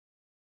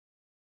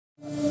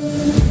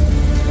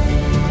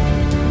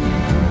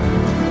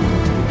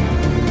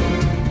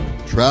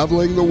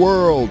traveling the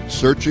world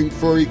searching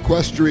for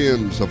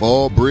equestrians of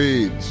all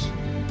breeds.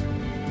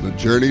 The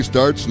journey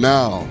starts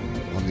now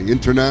on the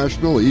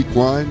International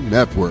Equine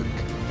Network.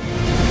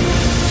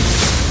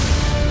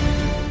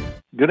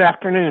 Good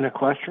afternoon,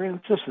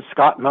 equestrians. This is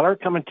Scott Miller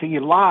coming to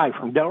you live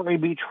from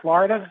Delray Beach,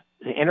 Florida.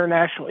 The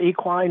International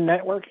Equine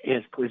Network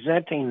is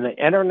presenting the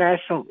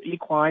International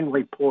Equine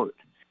Report.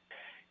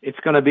 It's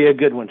going to be a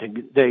good one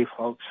today,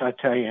 folks. I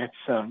tell you,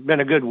 it's been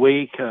a good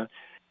week.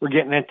 We're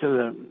getting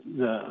into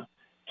the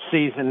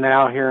season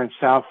now here in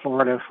South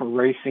Florida for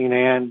racing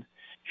and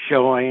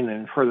showing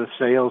and for the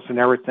sales and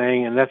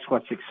everything, and that's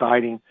what's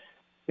exciting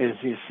is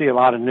you see a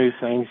lot of new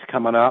things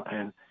coming up,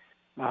 and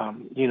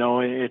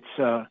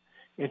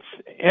it's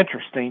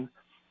interesting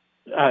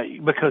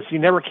because you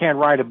never can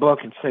write a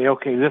book and say,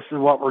 okay, this is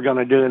what we're going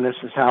to do and this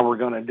is how we're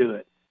going to do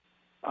it.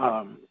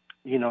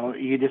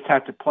 You just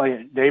have to play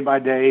it day by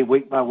day,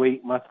 week by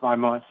week, month by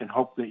month, and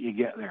hope that you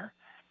get there.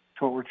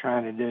 That's what we're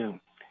trying to do.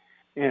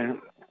 And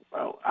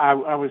I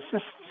was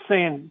just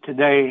saying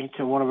today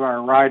to one of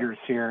our riders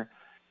here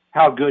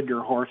how good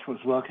your horse was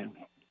looking.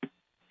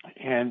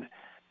 And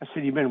I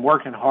said, you've been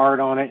working hard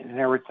on it and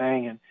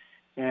everything.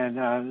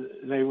 And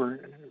they were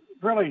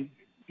really,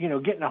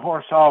 getting the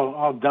horse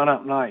all done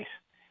up nice.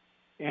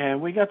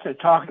 And we got to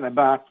talking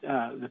about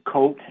the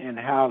coat and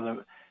how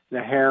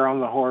the hair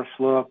on the horse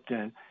looked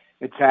and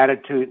its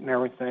attitude and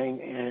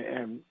everything.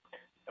 And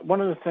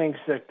one of the things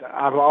that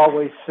I've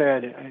always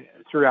said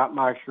throughout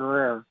my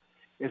career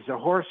is the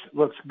horse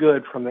looks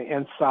good from the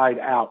inside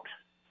out.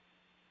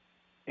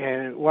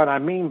 And what I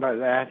mean by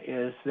that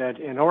is that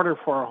in order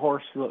for a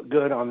horse to look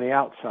good on the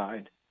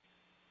outside,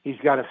 he's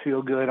got to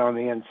feel good on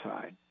the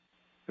inside.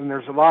 And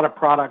there's a lot of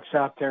products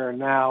out there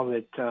now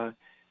that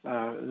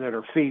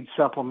are feed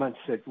supplements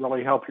that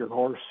really help your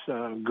horse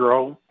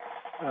grow,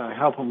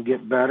 help them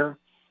get better,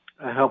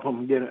 help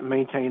them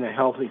maintain a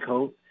healthy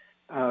coat.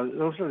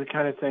 Those are the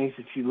kind of things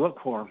that you look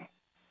for.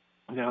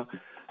 Now,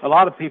 a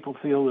lot of people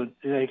feel that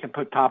they can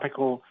put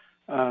topical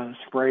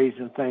sprays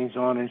and things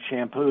on and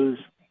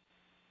shampoos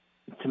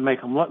to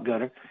make them look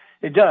good.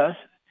 It does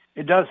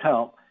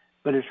help,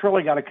 but it's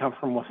really got to come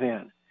from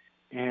within.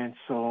 And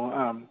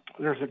so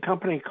there's a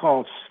company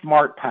called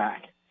Smart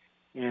Pack,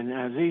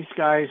 and these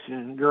guys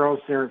and girls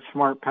there at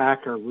Smart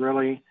Pack are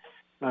really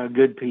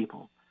good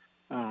people.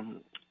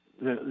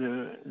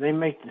 They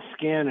make the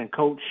skin and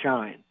coat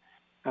shine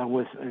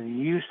with the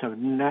use of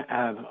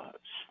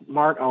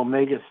Smart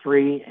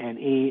Omega-3 and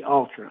E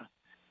Ultra.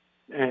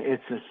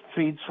 It's a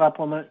feed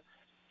supplement,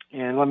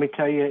 and let me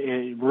tell you,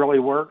 it really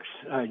works.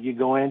 You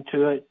go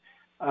into it,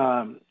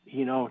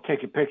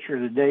 take a picture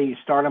the day you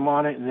start them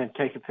on it, and then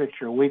take a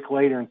picture a week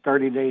later and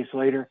 30 days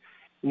later,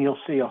 and you'll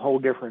see a whole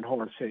different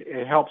horse.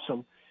 It helps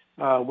them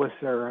with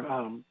their,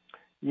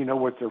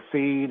 with their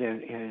feed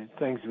and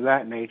things of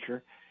that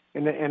nature.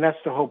 And that's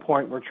the whole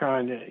point we're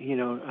trying to,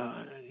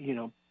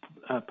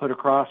 put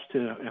across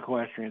to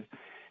equestrians.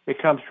 It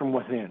comes from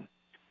within.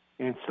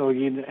 And so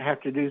you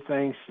have to do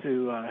things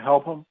to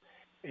help them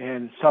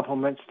and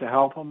supplements to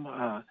help them,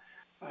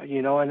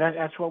 and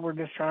that's what we're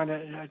just trying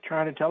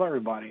to tell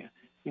everybody.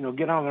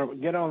 Get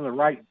on the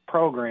right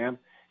program,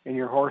 and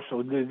your horse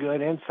will do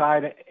good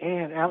inside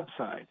and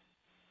outside.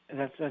 And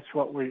that's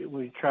what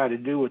we try to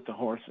do with the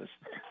horses.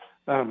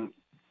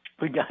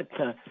 We got,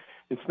 and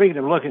speaking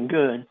of looking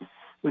good,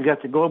 we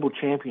got the Global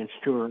Champions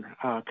Tour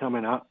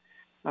coming up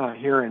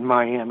here in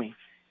Miami.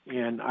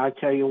 And I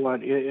tell you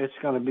what, it's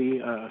going to be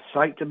a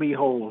sight to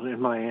behold in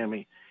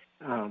Miami.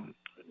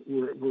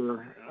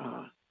 We're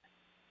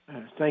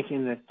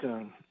thinking that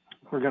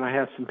we're going to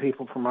have some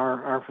people from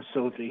our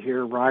facility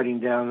here riding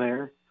down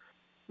there.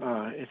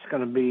 It's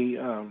going to be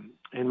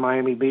in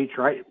Miami Beach,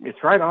 right?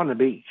 It's right on the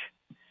beach.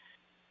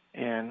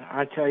 And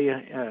I tell you,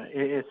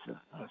 it's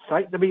a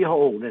sight to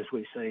behold, as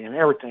we say, and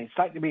everything,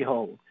 sight to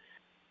behold.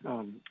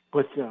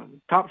 With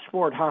Top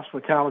Sport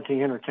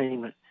Hospitality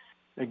Entertainment,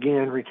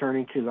 again,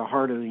 returning to the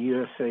heart of the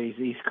USA's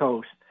East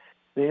Coast,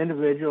 the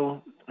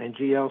individual and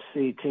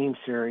GLC team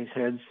series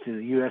heads to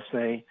the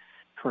USA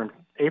from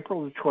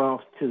April the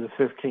 12th to the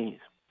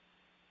 15th.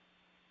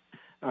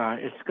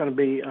 It's going to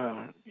be,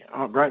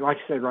 right, like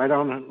I said, right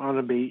on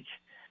the beach.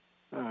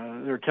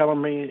 They're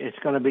telling me it's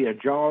going to be a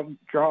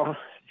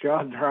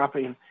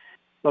jaw-dropping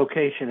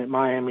location at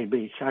Miami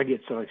Beach. I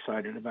get so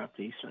excited about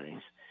these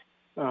things.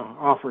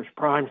 Offers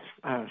prime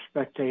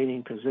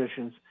spectating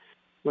positions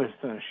with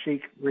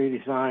chic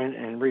redesign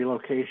and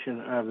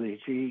relocation of the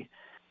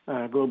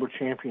Global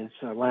Champions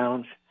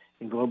Lounge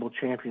and Global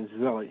Champions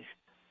Village.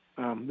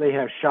 They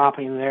have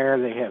shopping there.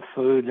 They have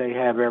food. They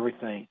have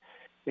everything.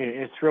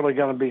 It's really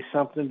going to be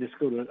something. Just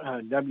go to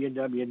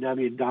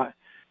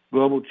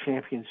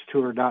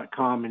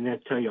www.globalchampionstour.com, and they'll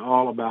tell you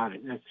all about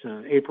it. That's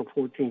April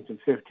 14th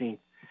and 15th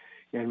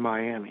in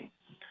Miami.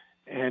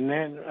 And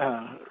then,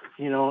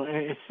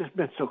 it's just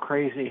been so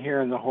crazy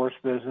here in the horse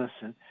business,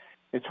 and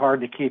it's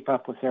hard to keep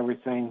up with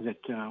everything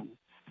that, to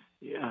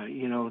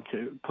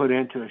put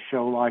into a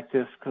show like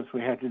this, because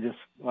we had to just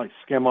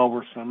skim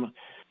over some of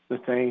the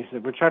things,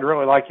 which I'd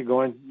really like to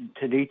go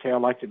into detail,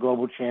 like the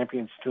Global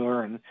Champions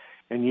Tour and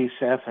and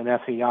USEF and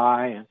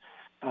FEI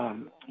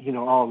and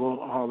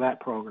all that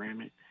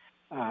programming.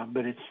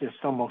 But it's just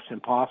almost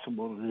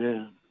impossible to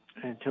do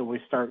until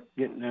we start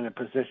getting in a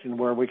position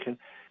where we can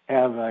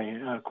have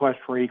a Quest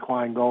for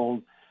Equine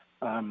Gold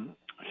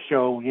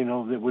show,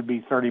 that would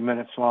be 30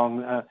 minutes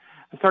long. A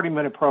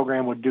 30-minute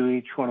program would do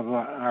each one of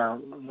our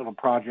little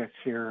projects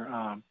here,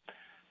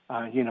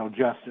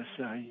 justice.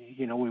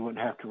 We wouldn't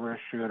have to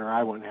register it, or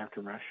I wouldn't have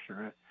to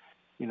register it,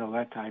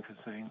 that type of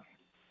thing.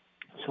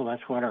 So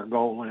that's what our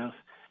goal is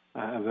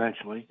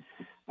eventually.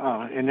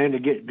 And then to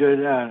get good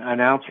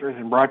announcers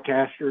and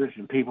broadcasters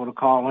and people to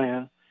call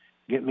in,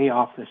 get me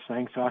off this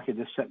thing so I could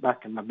just sit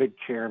back in my big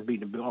chair and be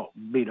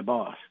the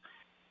boss.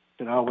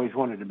 And I always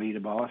wanted to be the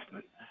boss,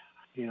 but,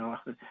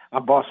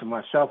 I'm bossing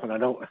myself, and I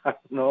don't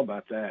know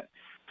about that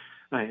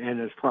in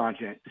this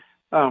project.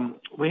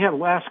 We have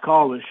last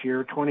call this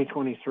year,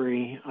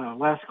 2023.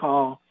 Last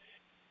call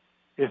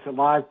is a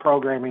live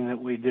programming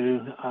that we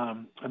do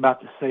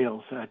about the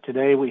sales.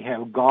 Today we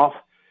have golf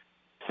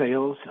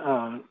sales.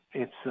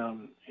 It's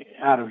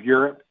out of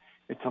Europe.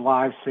 It's a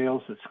live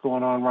sales that's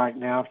going on right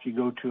now. If you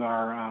go to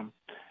our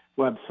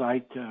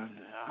website,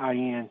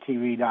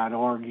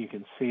 ientv.org, you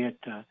can see it.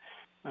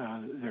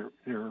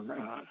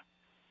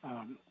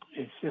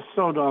 It's just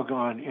so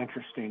doggone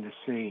interesting to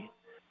see,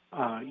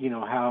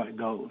 how it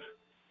goes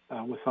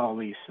with all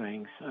these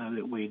things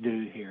that we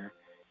do here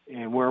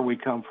and where we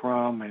come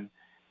from and,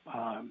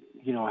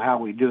 how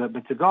we do it.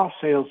 But the golf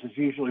sales is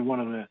usually one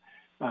of the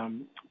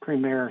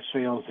premier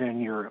sales in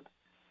Europe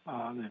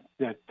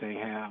that they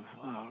have.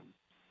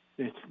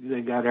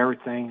 They got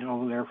everything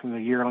over there from the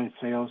yearling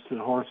sales to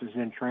the horses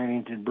in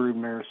training to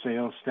broodmare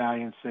sales,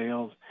 stallion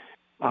sales,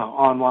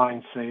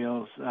 online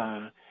sales,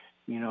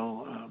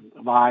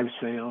 live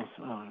sales.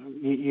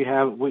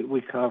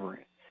 We cover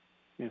it.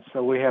 And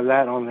so we have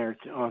that on there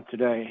on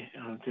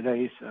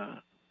today's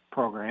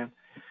program.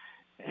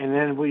 And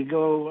then we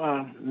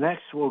go,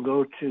 next we'll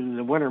go to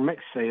the winter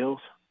mix sales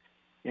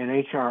in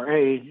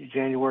HRA,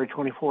 January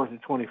 24th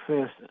and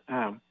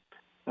 25th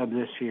of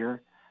this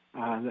year.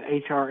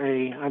 The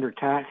HRA under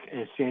TAC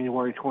is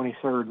January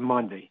 23rd,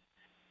 Monday,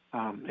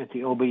 at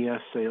the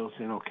OBS sales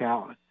in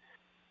Ocala.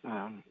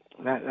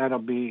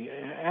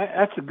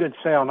 That's a good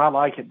sale, and I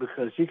like it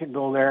because you can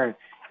go there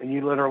and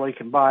you literally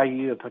can buy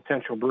you a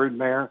potential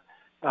broodmare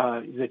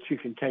that you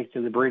can take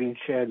to the breeding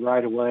shed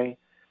right away.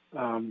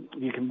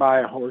 You can buy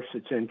a horse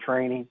that's in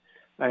training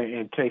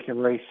and take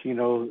and race,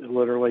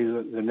 literally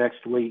the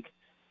next week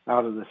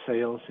out of the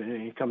sales, and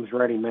it comes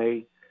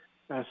ready-made.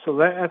 So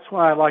that's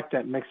why I like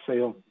that mixed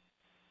sale,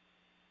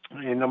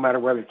 and no matter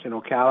whether it's in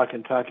Ocala,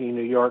 Kentucky,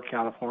 New York,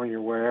 California,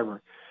 or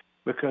wherever,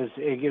 because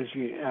it gives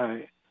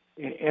you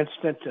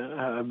instant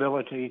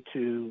ability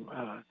to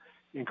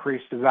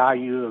increase the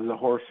value of the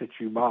horse that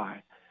you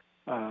buy,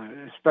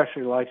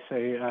 especially like,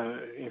 say,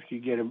 if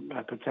you get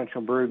a potential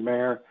brood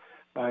mare,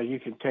 you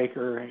can take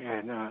her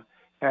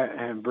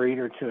and breed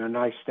her to a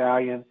nice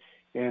stallion,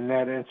 and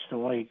that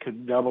instantly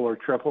could double or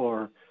triple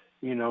or,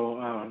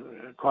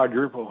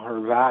 quadruple her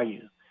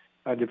value,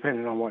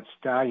 depending on what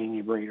stallion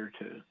you breed her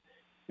to.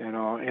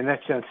 And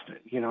that's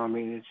instant.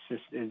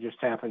 It just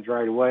happens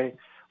right away.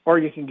 Or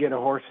you can get a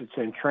horse that's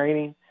in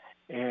training,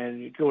 and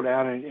you go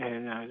down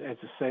and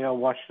at the sale,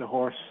 watch the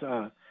horse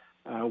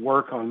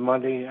work on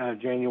Monday,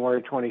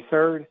 January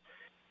 23rd.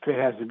 If it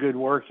has a good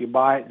work, you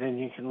buy it, then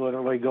you can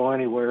literally go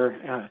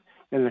anywhere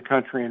in the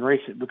country and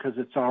race it because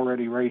it's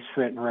already race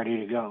fit and ready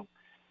to go.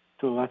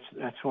 So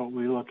that's what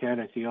we look at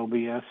the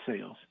OBS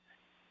sales.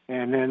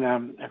 And then,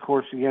 of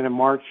course, again in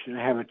March, they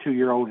have a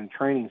 2-year-old in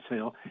training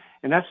sale.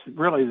 And that's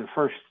really the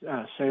first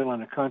sale in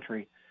the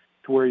country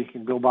to where you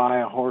can go buy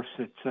a horse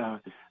that's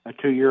a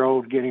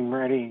 2-year-old, get him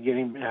ready and get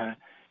him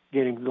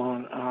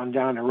going on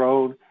down the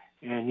road.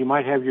 And you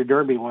might have your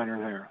Derby winner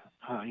there,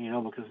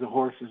 because the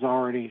horse is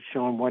already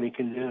showing what he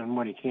can do and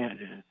what he can't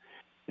do.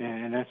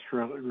 And that's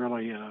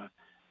really the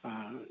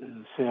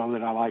sale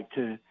that I like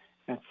too.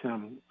 That's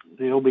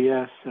the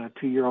OBS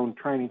 2-year-old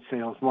training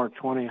sales, March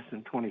 20th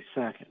and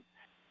 22nd.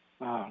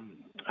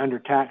 Under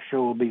tax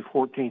show will be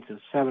 14th and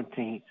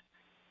 17th,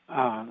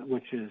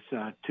 which is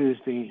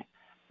Tuesday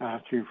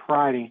through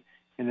Friday,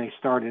 and they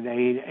start at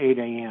 8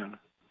 a.m.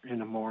 in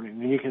the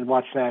morning. And you can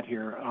watch that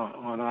here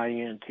on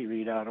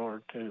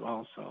ientv.org too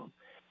also.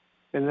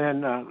 And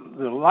then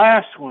the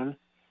last one,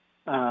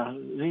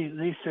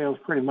 these sales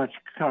pretty much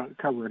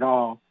cover it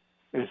all,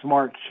 is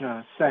March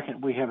 2nd.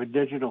 We have a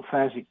digital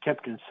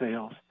Fasig-Tipton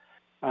sales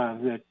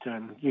that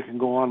you can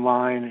go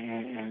online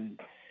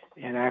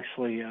and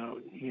actually,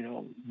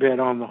 bid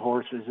on the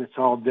horses. It's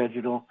all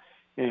digital.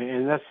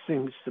 And that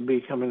seems to be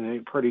becoming a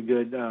pretty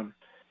good,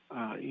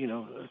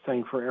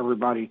 thing for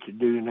everybody to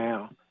do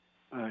now.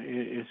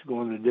 It's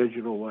going the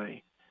digital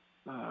way.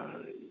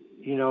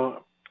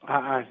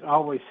 I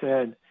always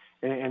said,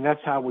 and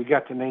that's how we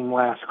got the name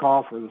Last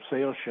Call for the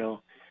sales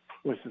show,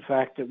 was the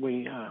fact that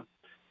we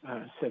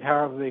said,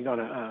 how are they going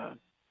to,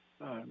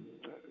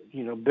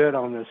 bid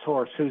on this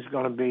horse? Who's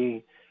going to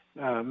be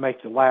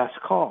make the last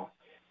call?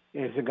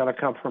 Is it going to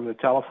come from the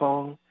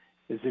telephone?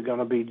 Is it going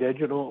to be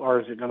digital, or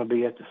is it going to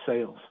be at the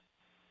sales?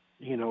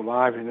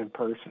 live and in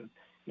person.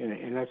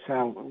 And that's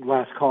how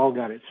Last Call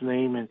got its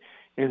name.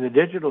 And the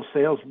digital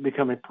sales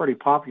becoming pretty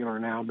popular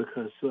now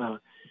because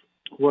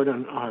what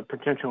a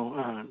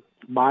potential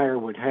buyer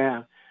would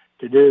have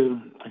to do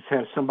is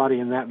have somebody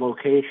in that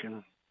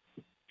location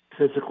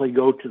physically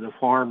go to the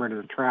farm or to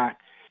the track,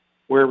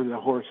 wherever the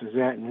horse is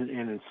at, and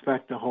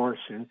inspect the horse,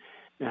 and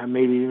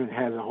maybe even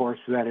have the horse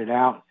vetted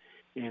out.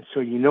 And so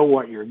you know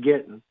what you're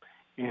getting.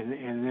 And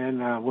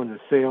then when the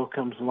sale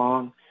comes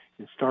along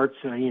and starts,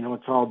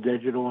 it's all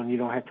digital, and you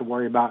don't have to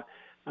worry about,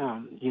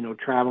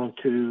 traveling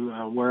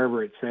to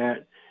wherever it's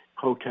at,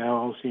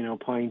 hotels,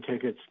 plane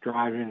tickets,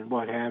 driving,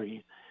 what have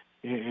you.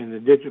 And the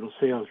digital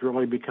sales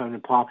really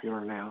becoming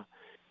popular now.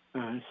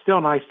 It's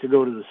still nice to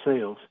go to the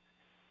sales,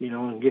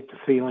 and get the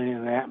feeling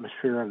and the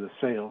atmosphere of the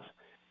sales.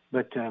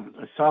 But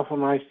it's awful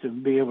nice to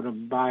be able to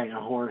buy a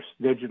horse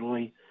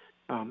digitally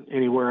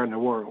anywhere in the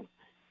world,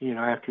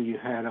 after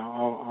you've had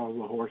all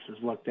the horses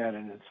looked at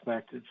and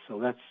inspected. So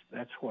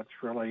that's what's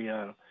really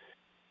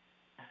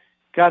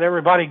got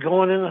everybody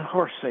going in the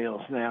horse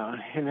sales now.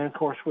 And then, of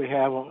course, we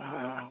have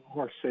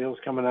horse sales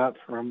coming up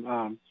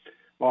from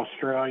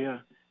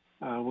Australia.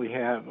 We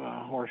have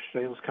horse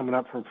sales coming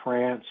up from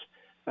France,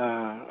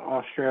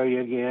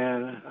 Australia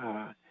again,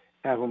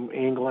 have them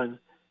England.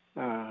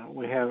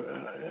 We have,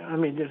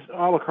 just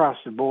all across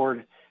the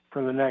board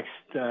for the next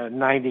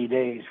 90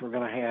 days, we're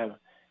going to have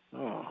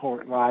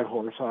live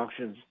horse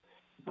auctions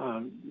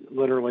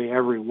literally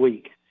every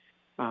week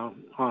on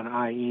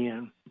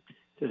IEN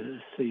to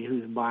see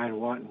who's buying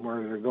what and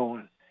where they're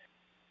going.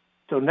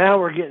 So now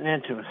we're getting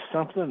into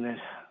something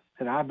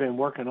that I've been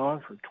working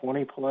on for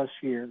 20 plus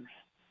years.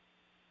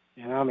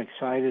 And I'm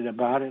excited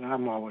about it.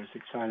 I'm always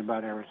excited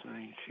about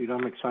everything. Shoot,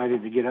 I'm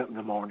excited to get up in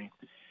the morning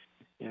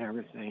and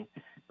everything.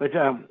 But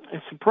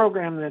it's a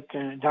program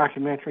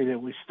documentary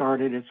that we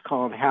started. It's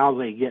called How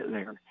They Get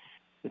There,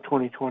 the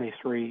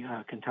 2023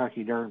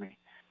 Kentucky Derby.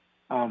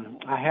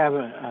 I have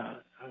a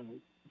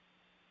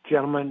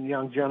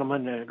young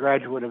gentleman, a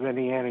graduate of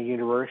Indiana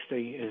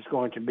University, is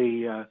going to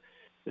be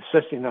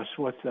assisting us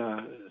with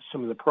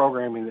some of the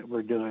programming that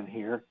we're doing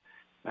here,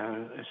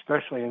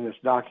 especially in this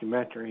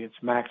documentary. It's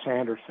Max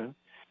Anderson,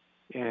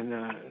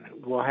 and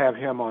we'll have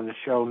him on the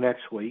show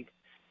next week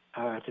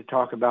to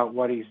talk about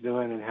what he's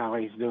doing and how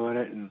he's doing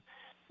it, and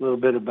a little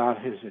bit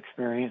about his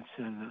experience.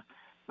 And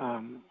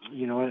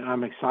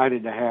I'm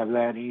excited to have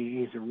that.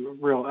 He's a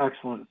real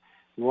excellent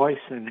voice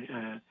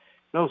and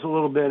knows a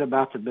little bit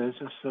about the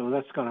business, so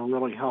that's going to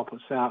really help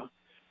us out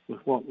with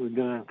what we're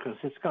doing, because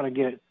it's going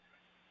to get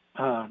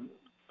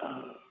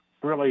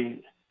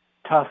really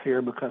tough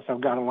here, because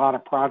I've got a lot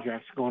of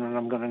projects going and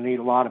I'm going to need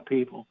a lot of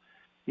people,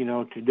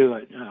 to do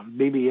it.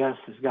 BBS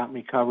has got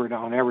me covered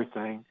on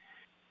everything,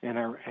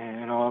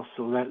 and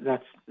also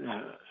that's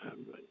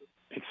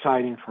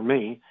exciting for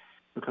me,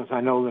 because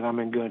I know that I'm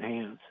in good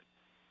hands.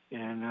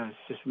 And it's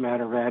just a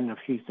matter of adding a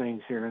few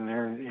things here and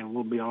there, and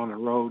we'll be on the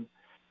road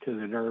to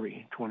the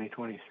Derby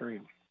 2023.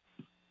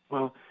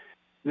 Well,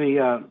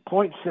 the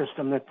point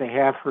system that they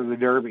have for the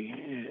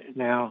Derby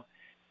now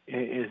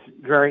is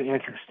very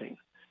interesting.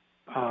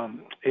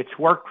 It's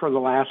worked for the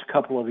last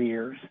couple of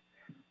years.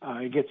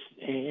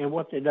 And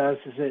what it does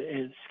is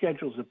it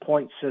schedules a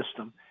point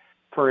system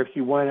for if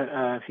you win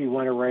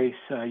a race,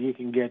 you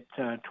can get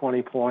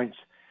 20 points,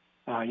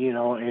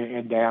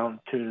 and down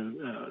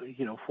to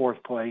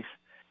fourth place,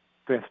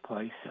 fifth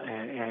place,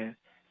 and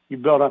you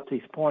build up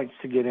these points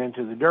to get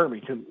into the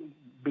Derby, to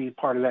be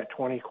part of that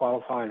 20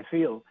 qualifying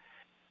field.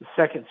 The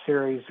second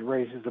series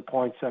raises the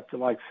points up to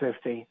like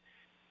 50,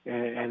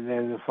 and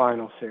then the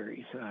final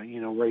series,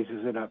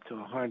 raises it up to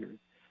 100.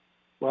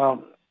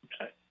 Well,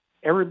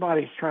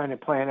 everybody's trying to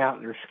plan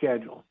out their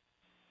schedule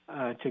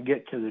to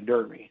get to the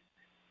Derby.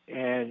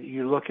 And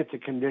you look at the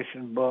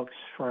condition books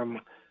from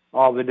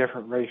all the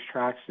different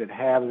racetracks that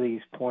have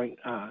these point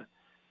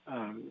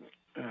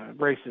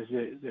races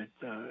that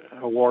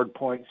award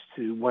points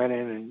to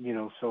winning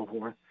and, so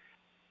forth.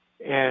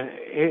 And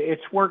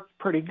it's worked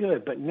pretty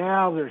good. But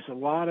now there's a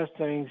lot of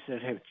things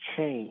that have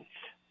changed.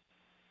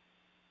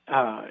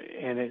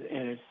 And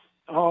it's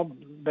all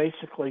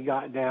basically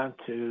got down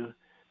to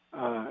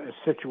a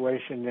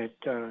situation that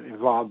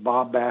involved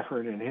Bob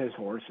Baffert and his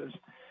horses.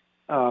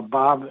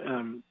 Bob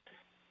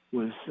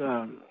was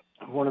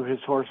one of his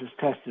horses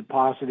tested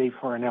positive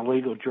for an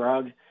illegal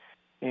drug,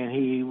 and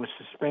he was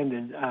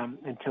suspended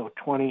until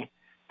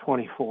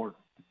 2024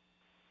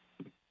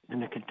 in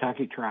the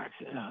Kentucky tracks,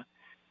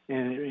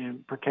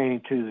 and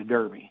pertaining to the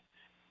Derby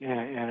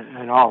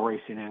and all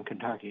racing in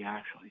Kentucky,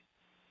 actually.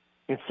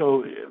 And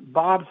so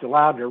Bob's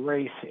allowed to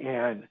race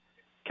in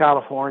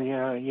California,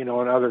 and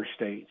other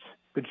states,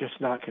 but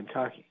just not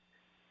Kentucky.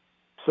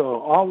 So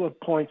all the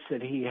points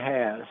that he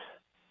has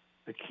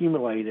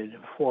accumulated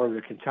for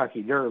the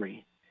Kentucky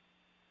Derby,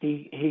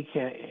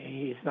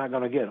 he's not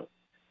going to get them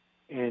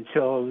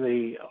until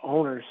the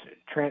owners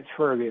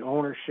transfer the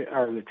ownership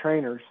or the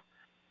trainers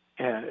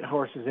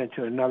horses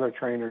into another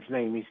trainer's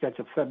name. He's got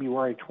to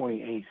February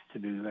 28th to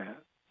do that.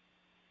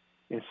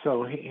 And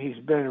so he's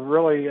been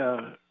really,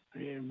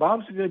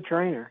 Bob's a good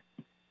trainer,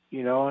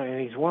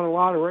 and he's won a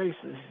lot of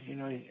races,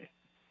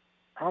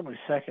 probably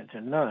second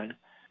to none,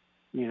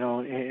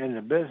 in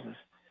the business.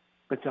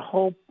 But the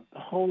whole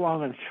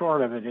long and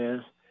short of it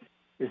is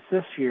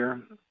this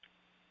year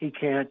he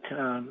can't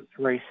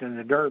race in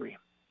the Derby.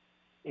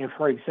 And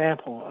for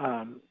example,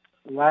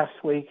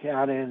 last week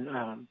out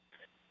in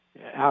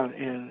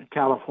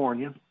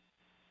California,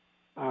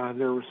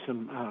 there were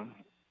some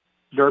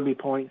Derby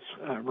points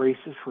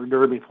races for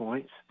Derby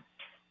points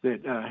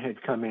that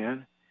had come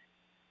in,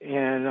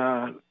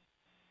 and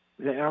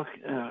it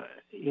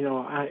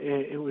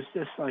was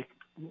just like,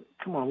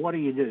 come on, what do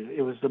you do?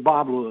 It was the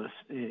Bob Lewis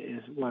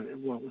is what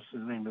was the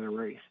name of the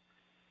race,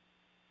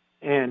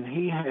 and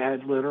he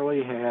had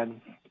literally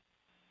had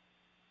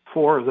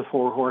 4 of the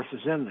 4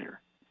 horses in there,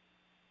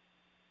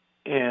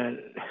 and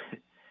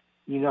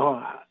you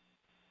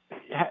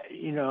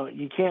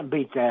can't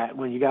beat that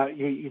when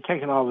you're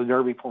taking all the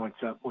Derby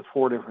points up with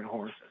 4 different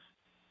horses.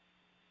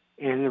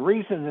 And the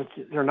reason that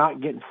they're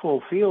not getting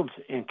full fields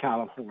in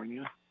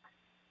California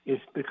is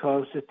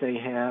because that they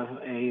have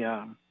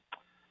a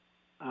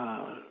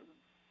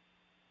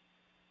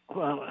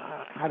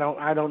I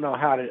don't know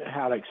how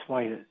to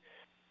explain it.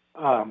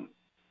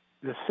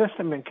 The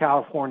system in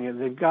California,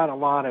 they've got a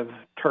lot of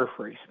turf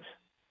races.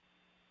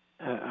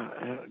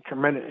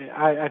 Tremendous.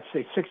 I'd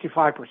say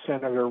 65%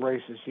 of their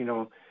races,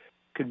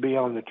 could be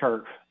on the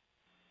turf,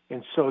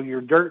 and so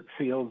your dirt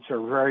fields are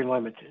very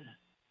limited,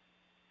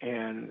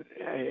 and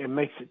it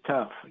makes it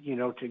tough,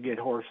 to get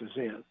horses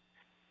in.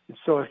 And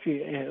so if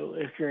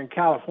you're in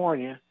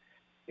California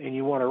and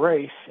you want to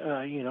race,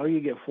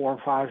 you get 4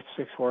 and 5,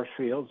 6 horse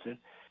fields, and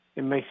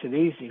it makes it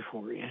easy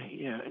for you.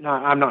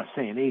 Now, I'm not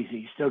saying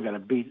easy; you still got to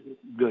beat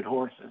good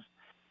horses,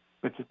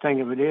 but the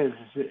thing of it is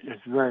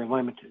it's very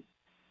limited,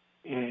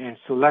 and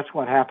so that's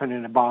what happened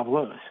in the Bob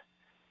Lewis.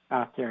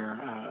 Out there,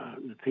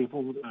 the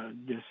people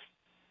just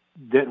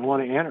didn't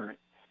want to enter it,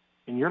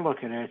 and you're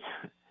looking at,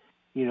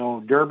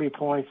 Derby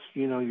points.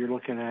 You're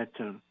looking at,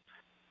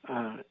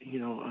 a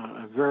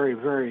very,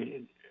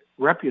 very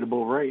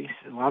reputable race.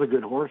 A lot of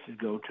good horses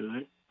go to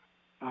it.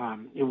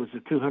 It was a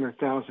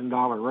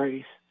 $200,000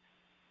 race.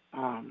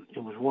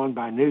 It was won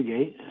by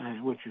Newgate,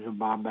 which is a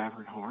Bob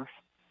Baffert horse.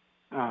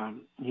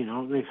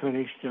 They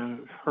finished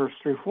first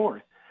through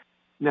fourth.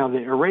 Now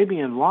the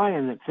Arabian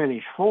Lion that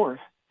finished fourth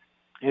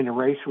in the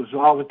race was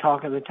all the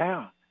talk of the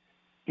town.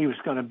 He was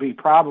going to be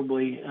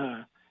probably,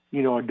 a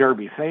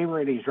Derby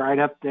favorite. He's right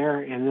up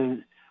there. And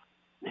then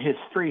his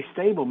 3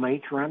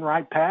 stablemates run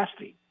right past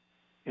him.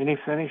 And he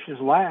finishes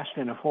last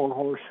in a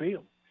 4-horse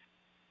field.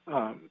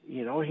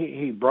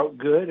 He broke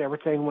good.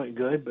 Everything went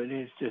good, but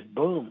it's just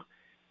boom.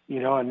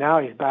 And now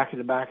he's back at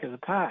the back of the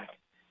pack.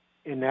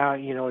 And now,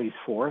 he's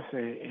fourth.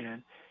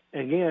 And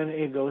again,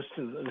 it goes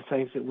to the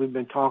things that we've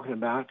been talking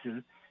about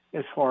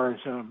as far as,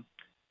 how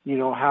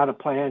to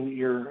plan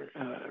your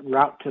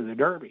route to the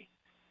Derby.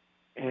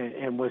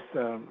 And with,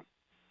 with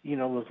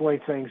the way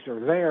things are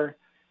there,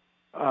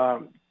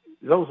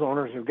 those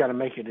owners have got to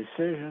make a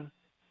decision,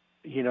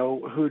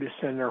 who to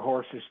send their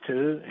horses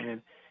to.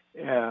 And,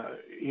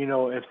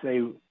 if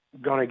they're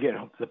going to get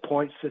the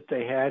points that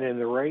they had in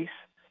the race,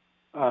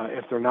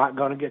 if they're not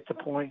going to get the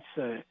points,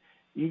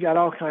 you got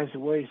all kinds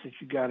of ways that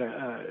you got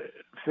to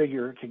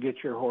figure to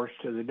get your horse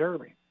to the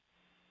Derby.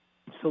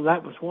 So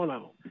that was one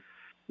of them.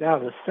 Now,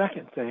 the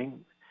second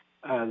thing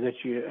that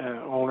you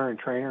owner and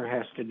trainer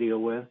has to deal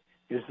with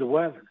is the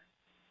weather.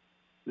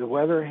 The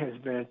weather has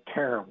been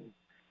terrible.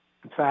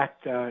 In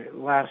fact,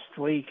 last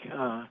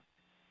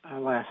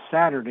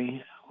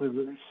Saturday, we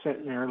were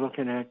sitting there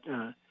looking at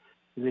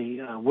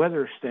the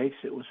weather stakes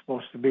that was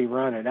supposed to be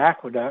run at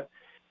Aqueduct,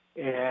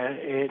 and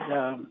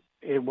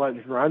it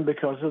wasn't run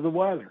because of the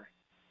weather.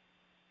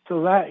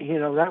 So that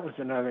that was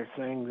another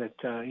thing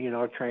that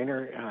a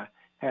trainer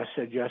has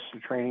to adjust the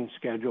training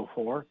schedule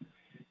for.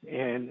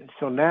 And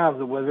so now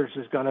the weather's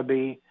is going to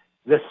be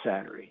this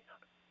Saturday,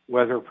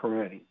 weather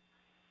permitting,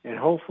 and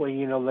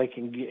hopefully they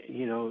can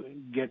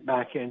get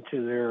back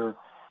into their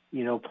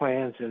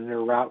plans and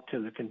their route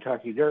to the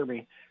Kentucky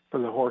Derby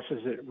for the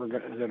horses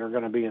that are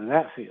going to be in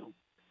that field.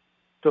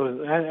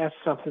 So that's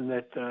something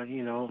that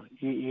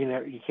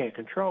you can't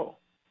control.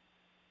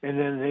 And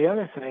then the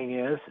other thing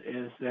is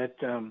that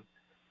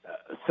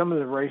some of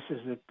the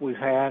races that we've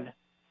had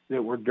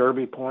that were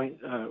Derby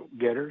point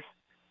getters,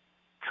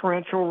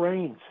 torrential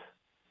rains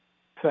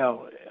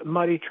fell,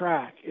 muddy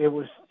track. It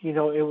was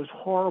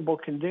horrible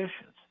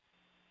conditions.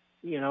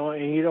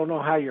 And you don't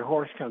know how your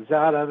horse comes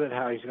out of it,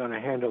 how he's going to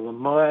handle the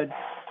mud.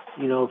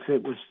 If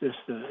it was just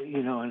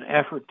an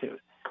effort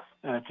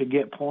to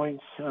get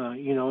points.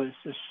 It's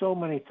just so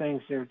many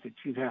things there that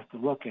you'd have to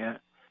look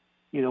at,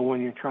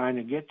 when you're trying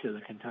to get to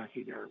the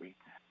Kentucky Derby.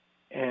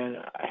 And,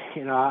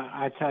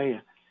 I tell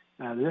you,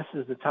 this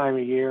is the time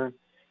of year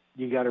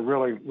you got to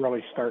really,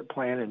 really start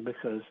planning,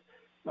 because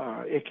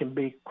it can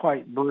be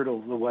quite brutal,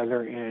 the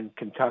weather in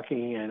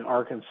Kentucky and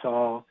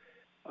Arkansas,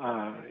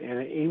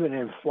 and even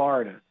in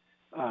Florida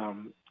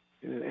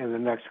in the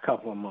next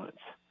couple of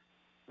months.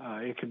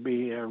 It could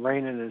be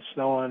raining and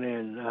snowing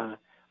in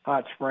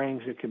Hot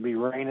Springs. It could be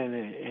raining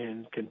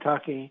in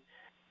Kentucky.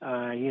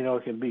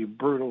 It can be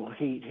brutal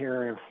heat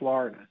here in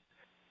Florida.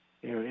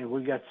 And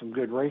we got some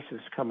good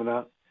races coming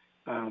up.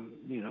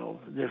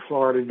 The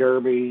Florida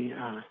Derby.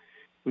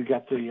 We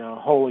got the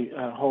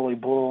Holy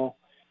Bull.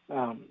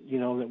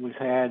 That we've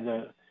had.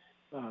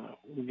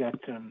 We got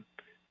the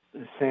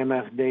Sam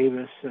F.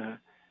 Davis,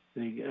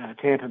 the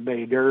Tampa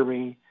Bay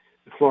Derby,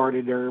 the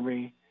Florida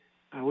Derby.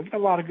 We got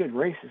a lot of good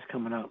races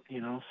coming up.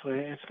 So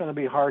it's going to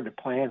be hard to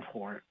plan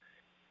for it.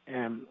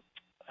 And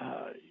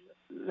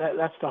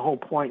that's the whole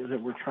point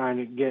that we're trying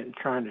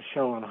to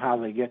show on how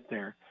they get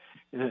there.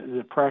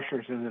 The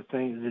pressures and the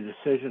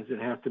decisions that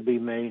have to be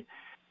made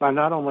by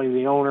not only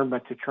the owner,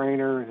 but the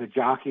trainer, the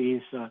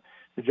jockeys. The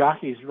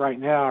jockeys right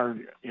now are,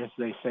 as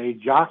they say,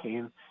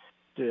 jockeying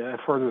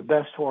for the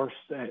best horse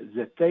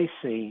that they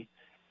see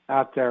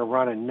out there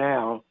running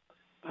now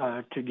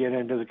to get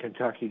into the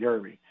Kentucky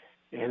Derby.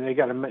 And they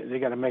got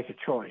to make a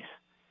choice.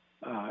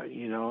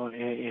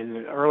 And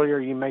the earlier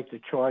you make the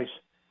choice,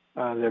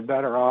 the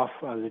better off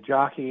the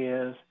jockey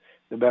is,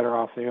 the better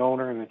off the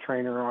owner and the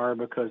trainer are,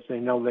 because they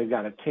know they've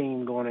got a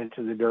team going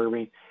into the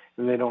Derby,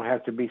 and they don't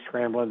have to be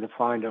scrambling to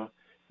find a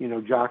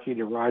jockey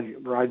to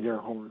ride their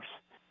horse.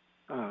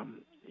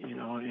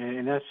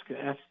 And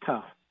that's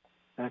tough.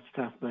 That's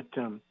tough. But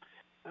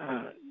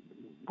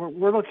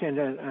we're looking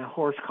at a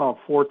horse called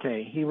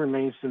Forte. He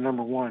remains the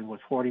number one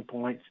with 40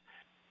 points.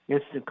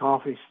 Instant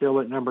Coffee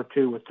still at number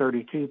 2 with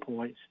 32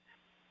 points.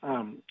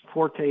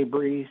 Forte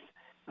breezed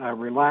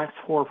relaxed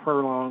 4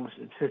 furlongs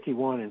at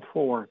 51-4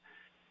 for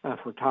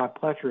Todd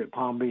Pletcher at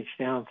Palm Beach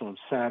Downs on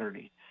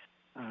Saturday.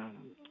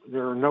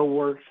 There are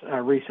no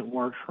recent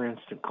works for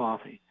Instant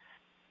Coffee.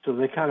 So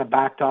they kind of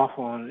backed off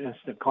on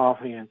Instant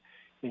Coffee and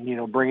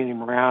bringing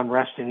him around,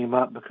 resting him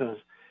up, because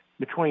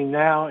between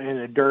now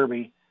and the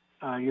Derby,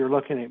 you're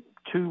looking at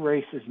 2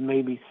 races,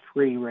 maybe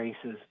 3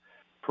 races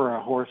for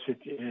a horse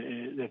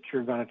that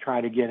you're going to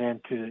try to get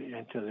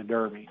into the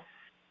Derby.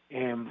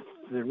 And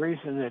the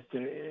reason that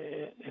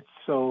it's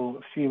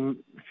so few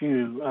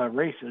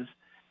races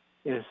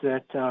is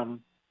that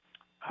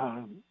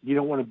you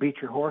don't want to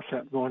beat your horse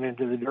up going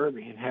into the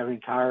Derby and have him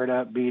tired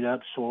up, beat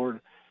up, sore.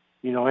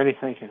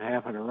 Anything can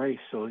happen in a race.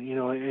 So,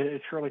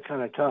 it's really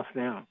kind of tough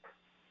now.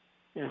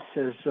 It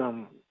says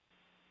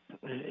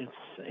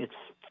it's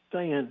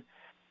saying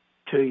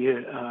to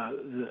you,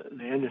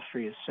 the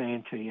industry is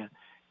saying to you,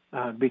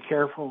 be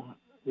careful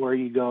where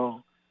you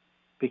go,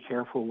 be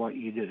careful what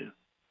you do,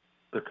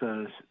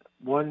 because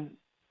one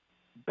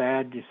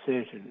bad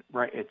decision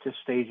right at this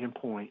stage and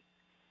point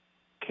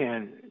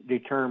can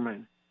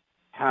determine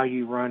how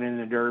you run in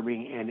the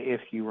Derby and if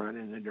you run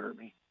in the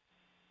Derby.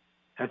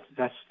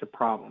 That's the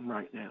problem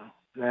right now.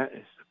 That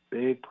is the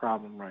big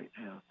problem right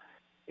now.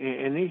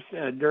 And these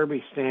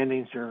Derby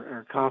standings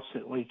are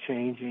constantly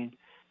changing,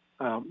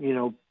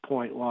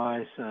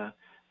 point-wise. Like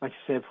I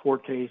said,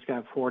 Forte's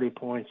got 40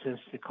 points.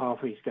 Instant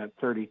Coffee's got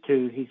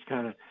 32.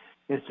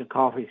 Instant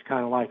Coffee's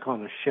kind of like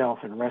on the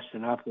shelf and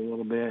resting up a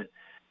little bit.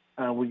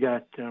 We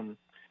got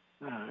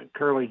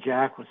Curly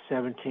Jack with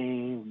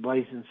 17,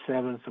 Blazing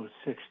Sevens with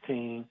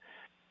 16,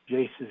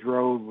 Jace's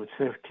Road with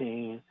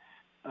 15.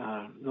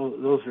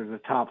 Those are the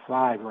top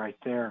 5 right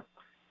there.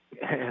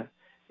 And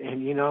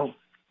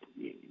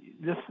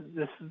this is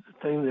the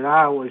thing that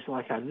I always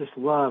like. I just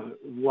love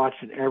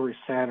watching every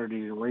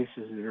Saturday the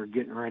races that are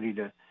getting ready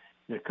to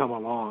come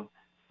along.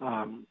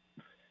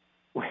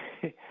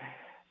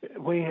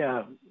 We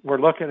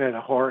were looking at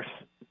a horse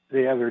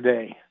the other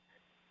day,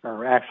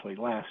 or actually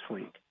last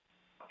week,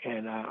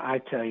 and I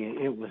tell you,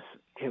 it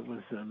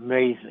was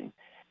amazing,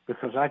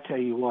 because I tell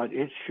you what,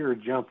 it sure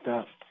jumped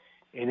up,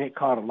 and it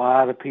caught a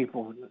lot of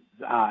people's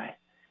eye.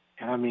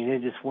 I mean,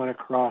 it just went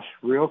across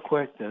real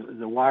quick,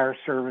 the wire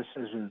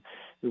services and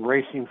the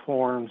racing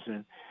forums,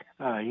 and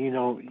you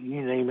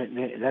name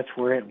it, that's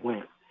where it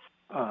went.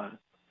 And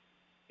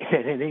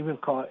it even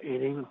caught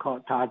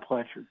Todd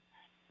Pletcher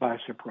by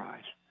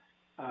surprise.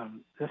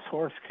 This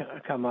horse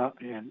come up,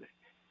 and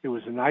it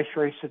was a nice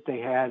race that they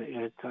had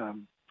at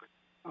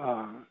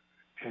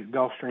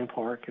Gulfstream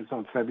Park. It's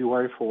on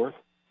February 4th.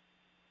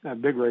 A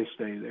big race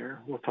day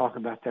there. We'll talk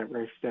about that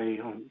race day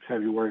on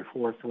February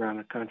 4th around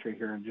the country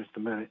here in just a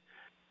minute.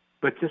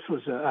 But this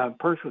was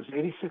purse was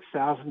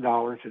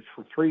 $86,000. It's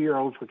for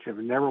 3-year-olds which have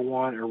never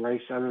won a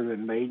race other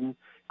than maiden,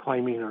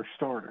 claiming, or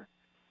starter.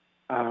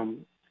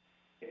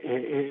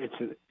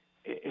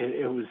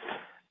 It was.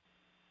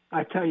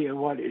 I tell you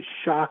what, it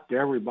shocked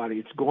everybody.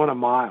 It's going a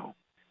mile,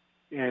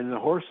 and the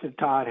horse that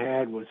Todd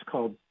had was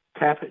called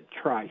Tappet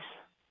Trice.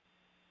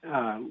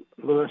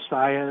 Luis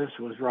Saez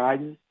was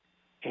riding,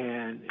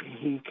 and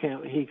he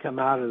come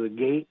out of the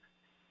gate.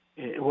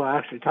 Well,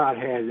 actually, Todd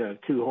had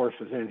 2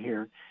 horses in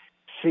here.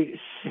 She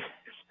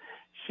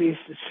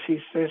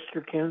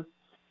Sisterkin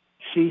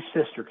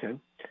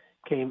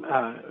came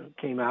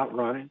out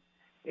running,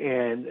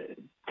 and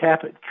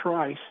Tappet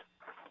Trice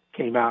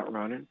came out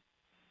running.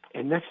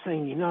 And next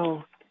thing you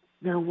know,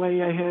 they're way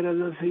ahead of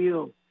the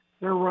field.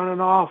 They're running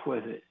off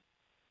with it.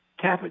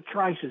 Tappet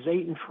Trice is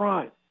 8 in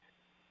front,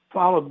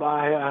 followed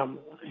by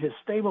his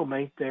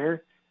stablemate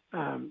there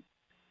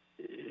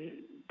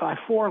by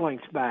 4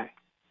 lengths back.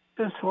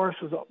 This horse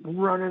was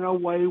running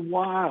away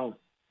wild,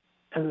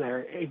 and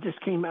it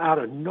just came out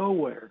of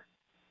nowhere.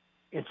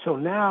 And so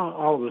now,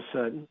 all of a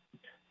sudden,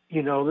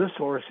 this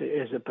horse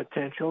is a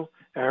potential,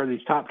 or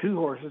these top two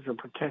horses are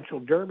potential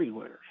Derby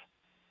winners.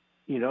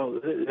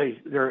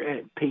 They're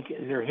at peak,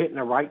 they're hitting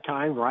the right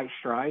time, right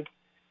stride.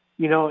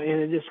 And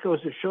it just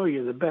goes to show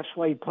you the best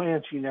laid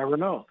plans, you never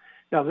know.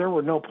 Now, there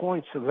were no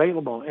points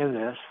available in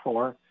this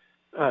for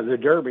the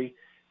Derby,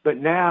 but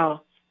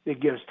now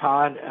it gives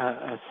Todd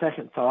a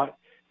second thought.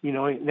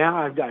 Now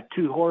I've got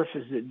two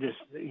horses that just,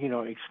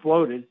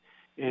 exploded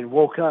and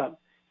woke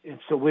up, and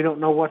so we don't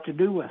know what to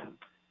do with them.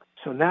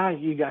 So now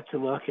you got to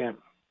look at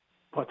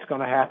what's going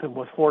to happen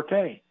with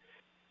Forte.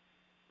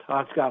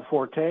 Todd's got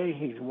Forte.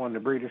 He's won the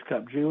Breeders'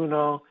 Cup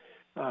Juvenile.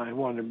 He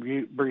won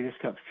the Breeders'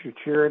 Cup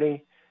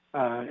Futurity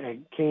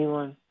at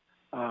Keeneland.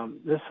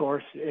 This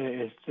horse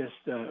is just,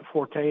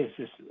 Forte is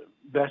just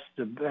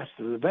the best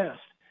of the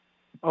best.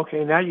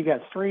 Okay, now you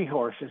got three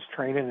horses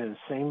training in the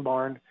same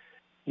barn,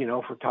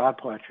 for Todd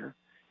Pletcher.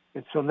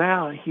 And so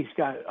now he's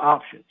got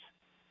options.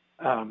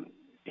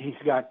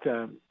 He's got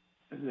the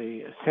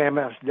Sam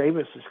S.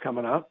 Davis is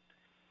coming up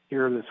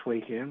here this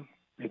weekend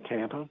in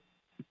Tampa.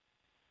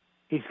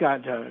 He's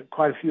got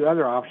quite a few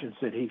other options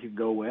that he could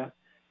go with.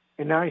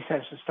 And now he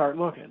has to start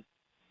looking.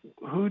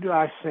 Who do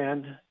I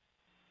send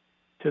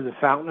to the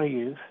Fountain of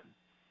Youth?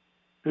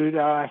 Who do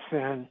I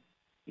send,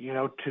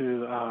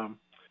 to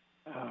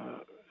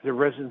the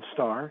Risen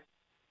Star?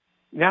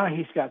 Now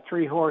he's got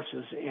three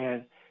horses,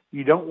 and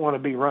you don't want to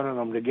be running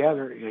them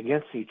together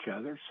against each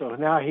other. So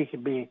now he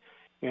could be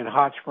in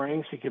Hot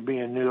Springs, he could be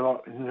in New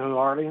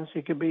Orleans,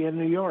 he could be in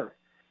New York,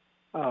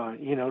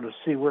 to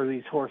see where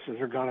these horses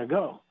are going to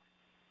go.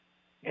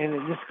 And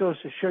it just goes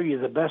to show you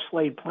the best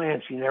laid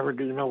plans, you never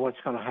do know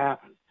what's going to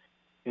happen.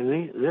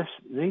 And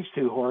these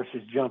two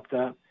horses jumped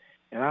up,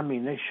 and I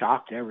mean, they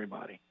shocked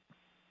everybody.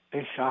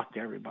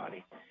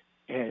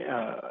 And,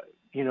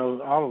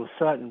 all of a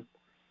sudden,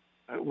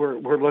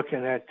 we're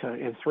looking at,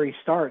 in three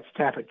starts,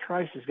 Tapit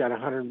Trice has got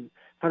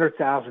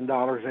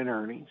 $100,000 in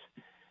earnings.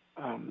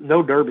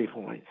 No Derby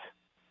points,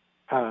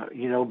 but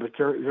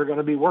they're going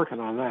to be working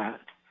on that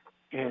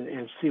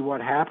and see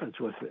what happens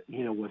with it,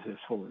 with this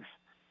horse.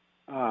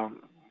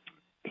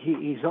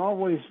 He's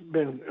always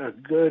been a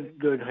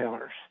good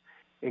horse,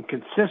 and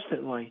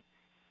consistently,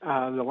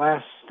 the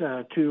last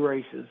two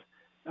races,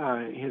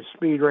 his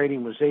speed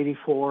rating was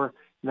 84,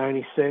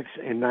 96,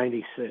 and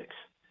 96.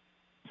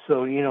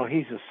 So,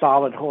 he's a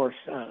solid horse.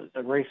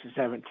 The races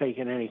haven't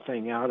taken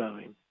anything out of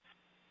him.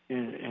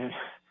 And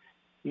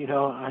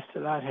I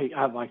said,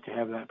 I'd like to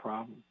have that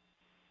problem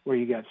where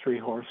you got three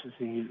horses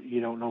and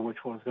you don't know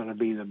which one's going to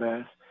be the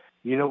best.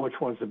 You know which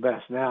one's the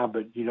best now,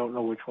 but you don't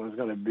know which one's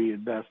going to be the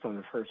best on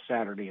the first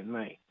Saturday in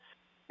May.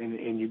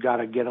 And you got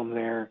to get them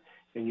there,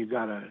 and you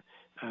got to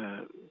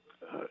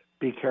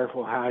be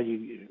careful how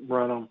you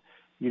run them.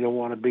 You don't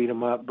want to beat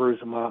them up, bruise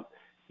them up,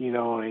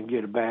 and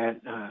get a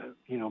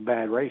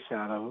bad race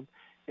out of them.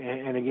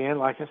 And again,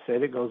 like I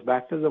said, it goes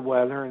back to the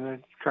weather and the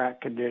track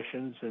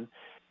conditions, and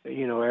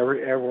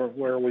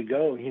everywhere we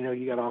go,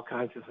 you got all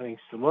kinds of things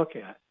to look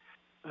at.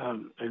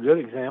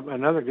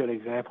 Another good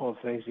example of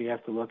things you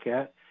have to look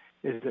at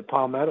is at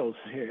Palmetto's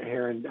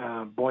here in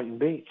Boynton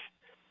Beach.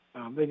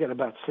 They got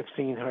about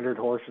 1,600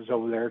 horses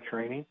over there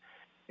training,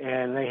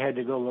 and they had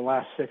to go the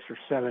last 6 or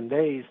 7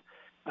 days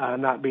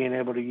not being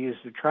able to use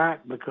the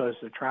track because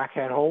the track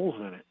had holes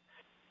in it,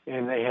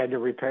 and they had to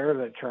repair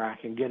that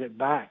track and get it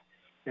back.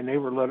 And they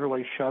were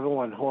literally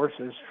shuttling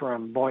horses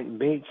from Boynton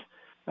Beach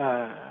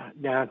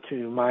down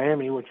to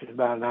Miami, which is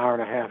about an hour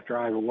and a half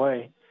drive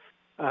away,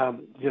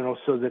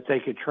 so that they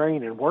could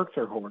train and work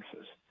their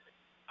horses.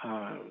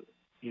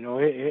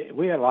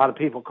 We had a lot of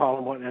people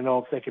calling wanting to know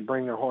if they could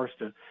bring their horse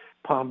to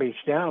Palm Beach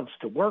Downs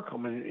to work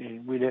them,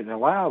 and we didn't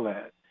allow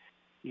that,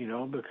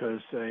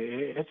 because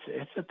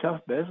it's a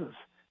tough business.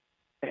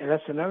 And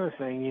that's another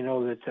thing,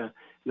 that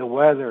the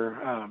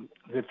weather,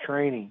 the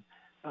training,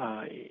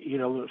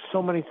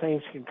 so many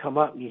things can come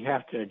up, and you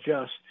have to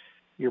adjust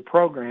your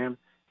program,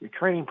 your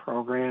training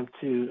program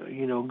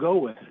to, go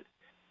with it.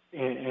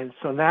 And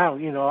so now,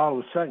 all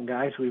of a sudden,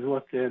 guys, we've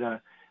looked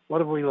at, what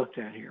have we looked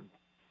at here?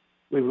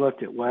 We've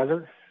looked at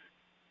weather.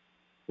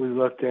 We've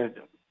looked at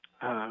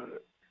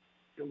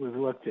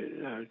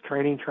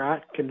training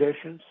track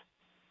conditions.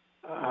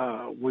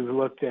 We've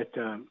looked at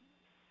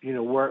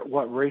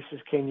what races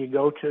can you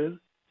go to.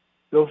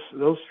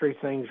 Those three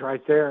things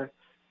right there,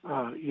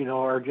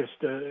 are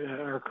just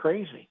are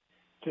crazy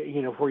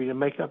for you to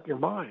make up your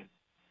mind.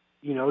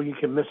 You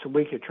can miss a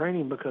week of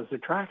training because the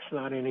track's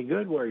not any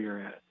good where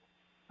you're at.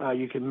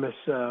 You can miss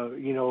a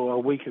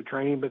week of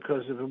training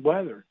because of the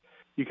weather.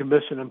 You can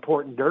miss an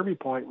important Derby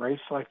point race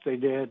like they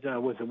did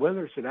with the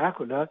Withers at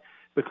Aqueduct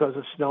because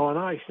of snow and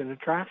ice and the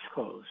track's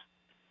closed.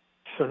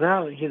 So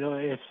now,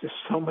 it's just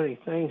so many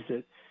things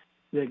that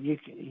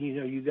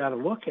you got to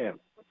look at.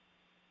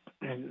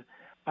 And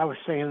I was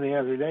saying the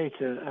other day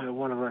to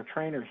one of our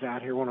trainers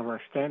out here, one of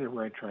our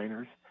standardbred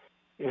trainers,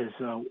 is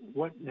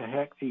what the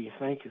heck do you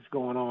think is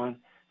going on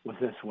with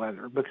this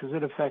weather? Because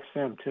it affects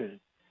them too.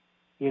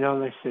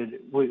 they said,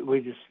 we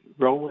just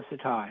roll with the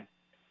tide.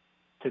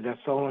 So that's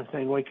the only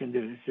thing we can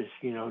do is just,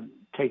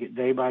 take it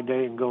day by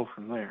day and go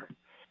from there.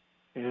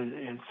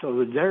 And so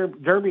the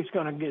Derby's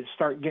going to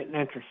start getting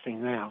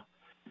interesting now,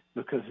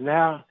 because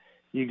now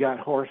you got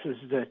horses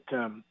that,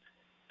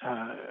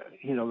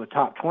 the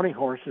top 20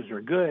 horses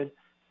are good,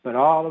 but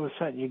all of a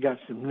sudden you got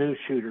some new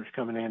shooters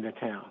coming into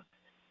town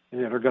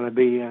that are going to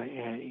be,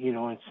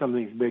 in some of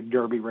these big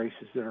Derby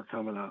races that are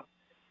coming up.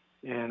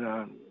 And,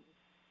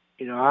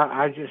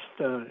 I just,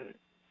 don't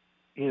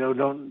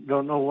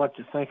know what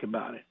to think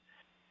about it.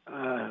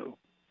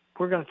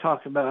 We're going to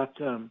talk about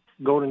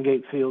Golden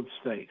Gate Field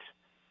Stakes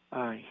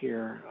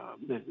here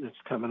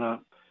that's coming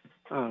up.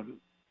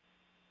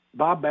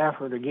 Bob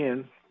Baffert,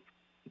 again,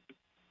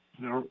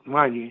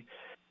 mind you,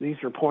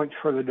 these are points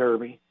for the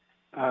Derby.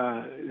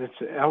 It's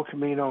the El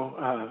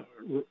Camino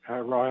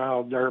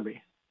Royale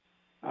Derby.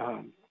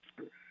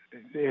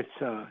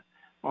 It's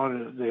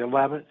on the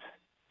 11th.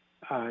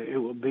 It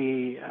will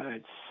be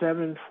at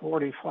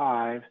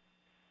 7:45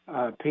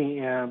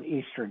 p.m.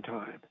 Eastern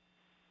Time.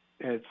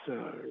 It's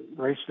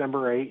race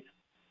number 8,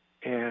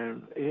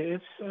 and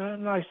it's a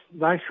nice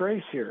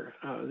race here.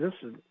 This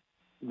is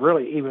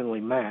really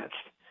evenly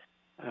matched,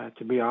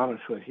 to be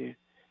honest with you.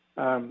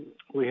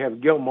 We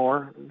have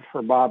Gilmore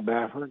for Bob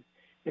Baffert,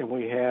 and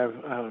we have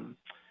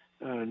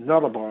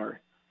Nullarbor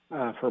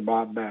for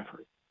Bob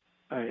Baffert.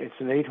 It's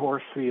an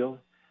 8-horse field.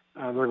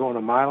 They're going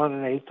 1 mile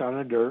and 1/8 on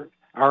the dirt,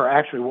 or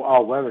actually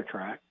all-weather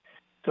track.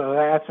 So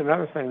that's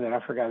another thing that I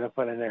forgot to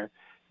put in there.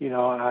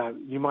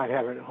 You might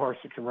have a horse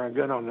that can run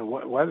good on the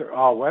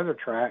all-weather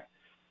track,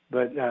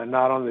 but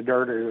not on the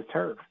dirt or the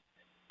turf.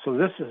 So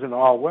this is an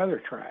all-weather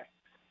track,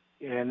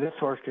 and this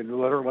horse could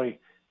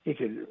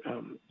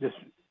just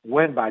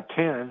win by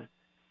 10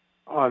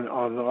 on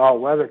the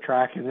all-weather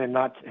track, and then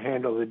not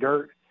handle the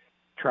dirt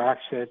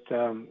tracks at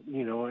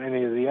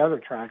any of the other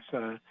tracks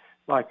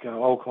like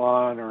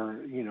Oaklawn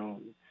or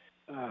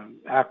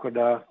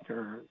Aqueduct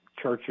or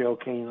Churchill,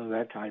 Keeneland,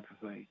 that type of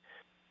thing.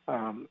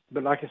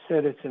 But like I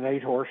said, it's an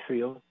 8-horse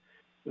field.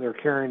 They're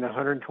carrying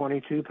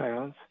 122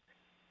 pounds.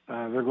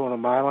 They're going 1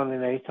 mile and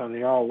 1/8 on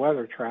the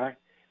all-weather track,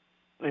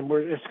 and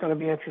it's going to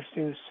be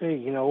interesting to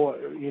see,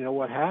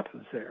 what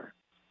happens there.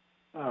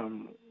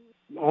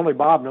 Only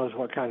Bob knows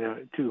what kind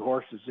of 2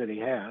 horses that he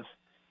has,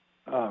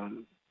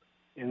 and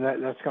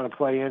that's going to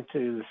play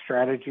into the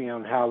strategy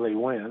on how they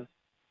win.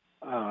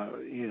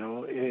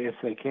 If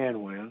they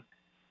can win.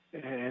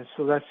 And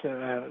so that's,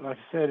 like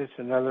I said, it's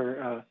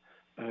another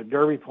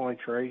Derby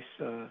points race,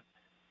 the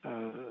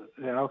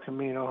El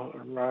Camino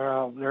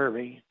Royale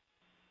Derby,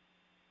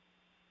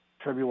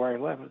 February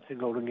 11th at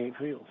Golden Gate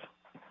Fields.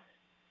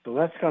 So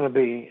that's going to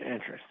be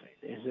interesting.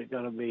 Is it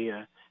going to be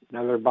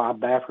another Bob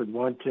Baffert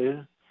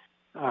 1-2,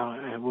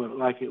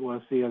 like it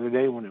was the other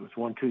day when it was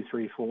 1, 2,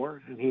 3,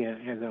 4, and he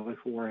had only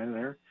 4 in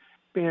there?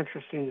 Be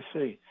interesting to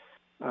see.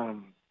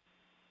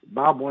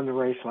 Bob won the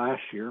race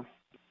last year,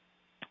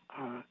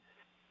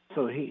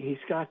 so he's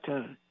got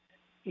a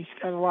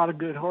lot of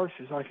good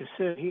horses. Like I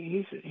said,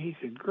 he's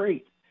a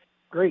great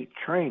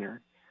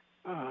trainer,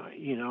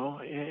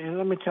 And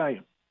let me tell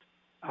you,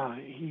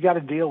 you got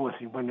to deal with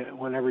him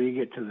whenever you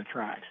get to the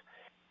tracks.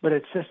 But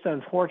it's just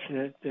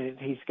unfortunate that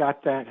he's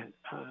got that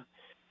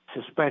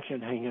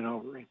suspension hanging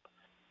over him.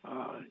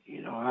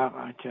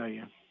 I tell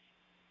you,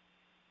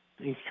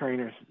 these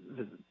trainers,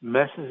 the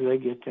messes they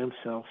get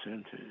themselves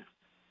into.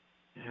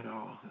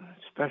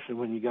 Especially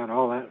when you got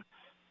all that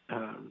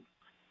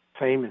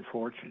fame and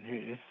fortune.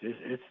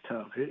 It's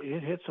tough.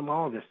 It hits them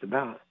all just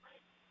about.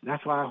 And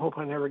that's why I hope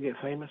I never get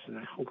famous, and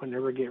I hope I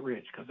never get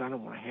rich, because I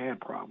don't want to have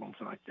problems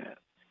like that.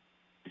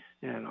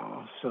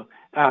 So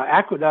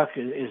Aqueduct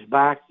is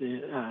back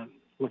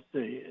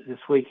this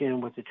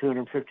weekend with the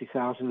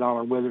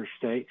 $250,000 Withers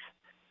Stakes.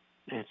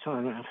 It's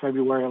on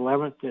February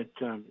 11th at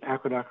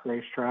Aqueduct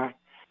Racetrack.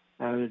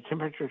 The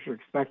temperatures are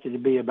expected to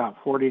be about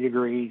 40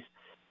 degrees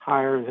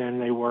higher than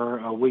they were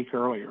a week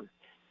earlier,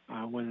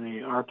 when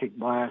the Arctic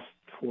blast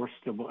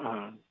forced the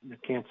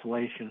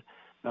cancellation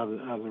of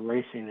the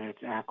racing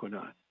at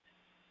Aqueduct.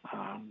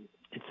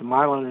 It's 1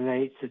 mile and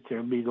 1/8 that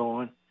they'll be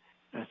going.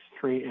 It's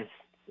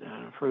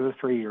for the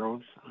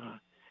 3-year-olds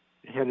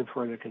headed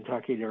for the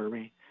Kentucky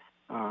Derby.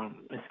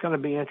 It's going to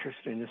be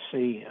interesting to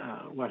see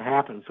what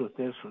happens with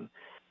this one.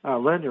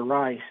 Linda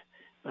Rice,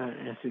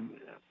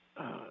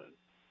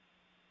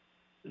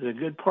 the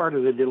good part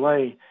of the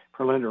delay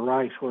for Linda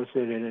Rice was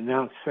that it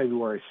announced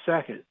February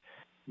 2nd,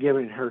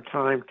 giving her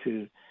time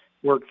to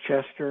work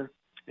Chester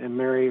and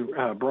Mary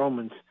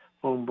Broman's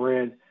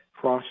homebred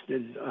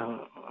Frosted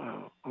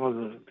on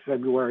the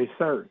February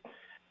 3rd.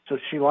 So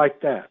she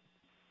liked that.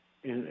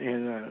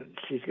 And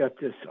she's got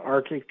this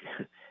Arctic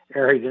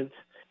Arrogance,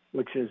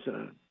 which is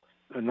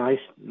a nice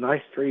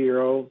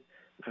 3-year-old.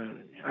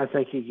 I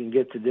think he can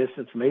get the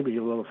distance, maybe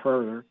a little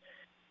further.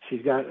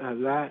 She's got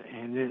that,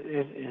 and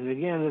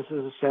again, this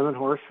is a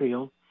 7-horse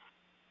field.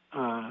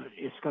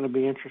 It's going to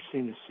be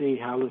interesting to see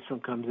how this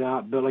one comes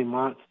out. Billy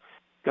Mott's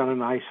got a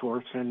nice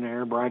horse in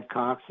there. Brad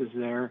Cox is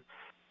there.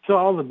 So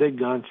all the big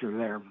guns are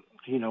there,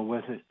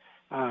 with it.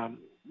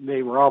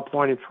 they were all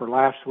pointed for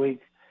last week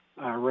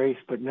race,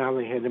 but now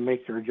they had to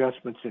make their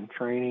adjustments in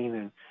training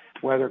and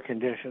weather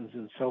conditions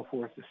and so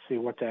forth to see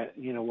what that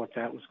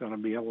was going to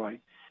be like.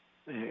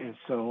 And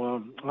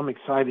so I'm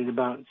excited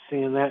about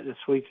seeing that this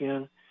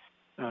weekend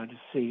to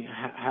see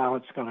how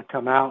it's going to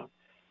come out.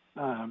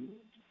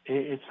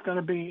 It's going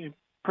to be a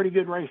pretty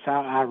good race.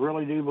 I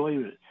really do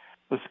believe it.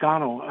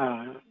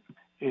 Lascano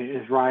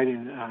is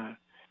riding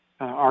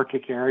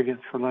Arctic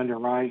Arrogance for Linda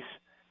Rice.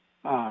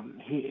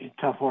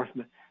 Tough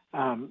horseman.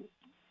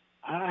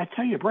 I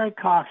tell you, Brad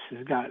Cox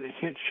has got a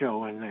hit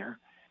show in there.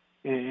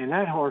 And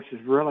that horse is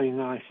really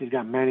nice. He's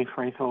got Manny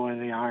Franco in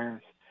the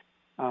irons.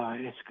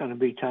 It's going to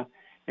be tough.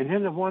 And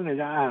then the one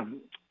that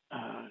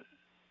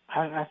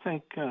I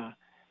think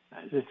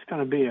it's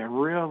going to be a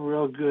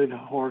real good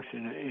horse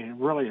and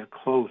really a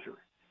closer.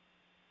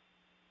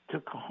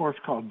 Took a horse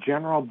called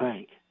General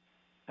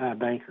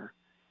Banker.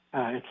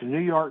 It's a New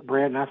York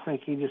bred, and I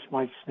think he just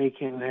might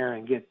sneak in there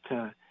and get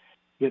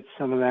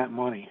some of that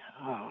money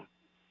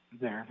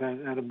there.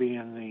 That'll be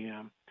in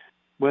the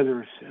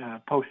Withers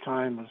post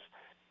time was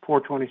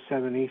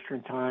 4:27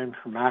 Eastern Time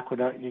from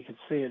Aqueduct. You can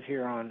see it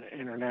here on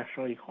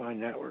International Equine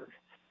Network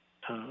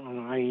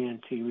on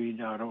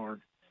IENTV.org.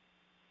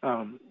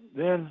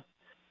 Then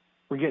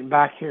we're getting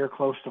back here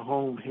close to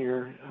home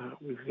here.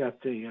 We've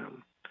got the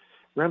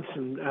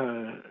Remsen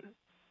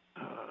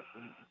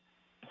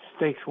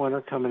Stakes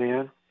winner coming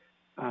in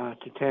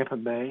to Tampa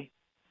Bay.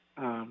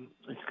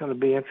 It's going to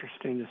be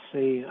interesting to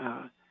see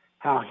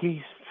how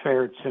he's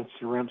fared since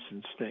the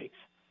Remsen Stakes.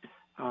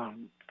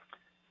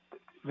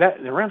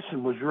 The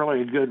Remsen was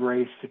really a good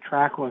race. The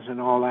track wasn't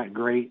all that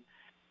great,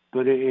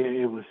 but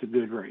it was a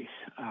good race.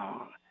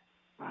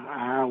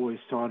 I always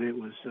thought it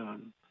was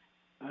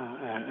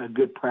a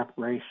good prep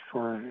race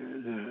for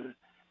the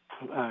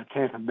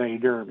Tampa Bay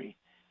Derby,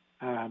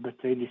 but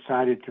they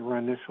decided to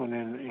run this one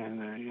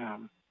in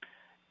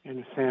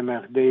the Sam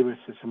F. Davis.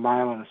 It's a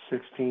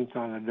 1.16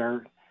 on the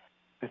dirt.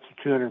 It's a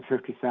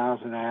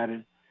 250,000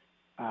 added.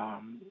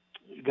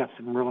 You got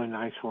some really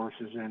nice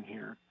horses in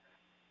here.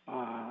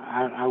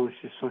 I was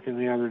just looking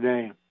the other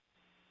day.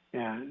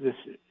 This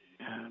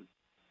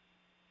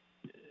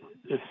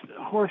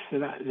horse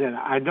that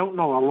I don't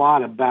know a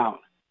lot about,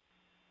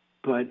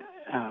 but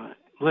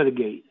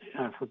Litigate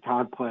for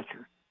Todd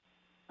Pletcher.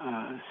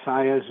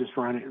 Saez is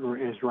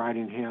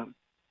riding him.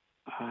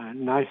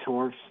 Nice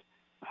horse.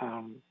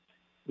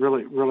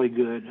 Really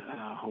good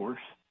horse.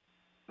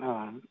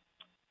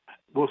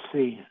 We'll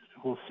see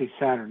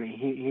Saturday.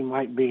 He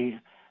might be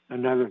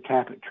another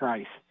Tappet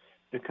Trice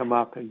to come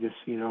up and just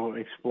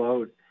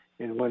explode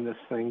and win this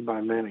thing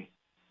by many.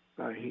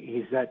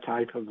 He's that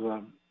type of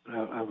a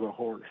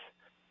horse.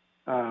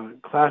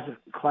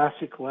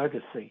 Classic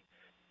Legacy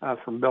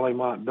from Billy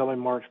Mott. Billy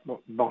Mott's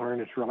barn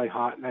is really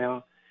hot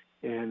now,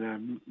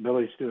 and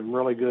Billy's doing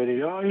really good.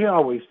 He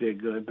always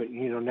did good, but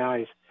now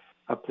he's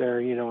up there,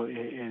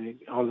 and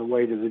on the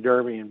way to the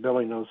Derby, and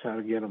Billy knows how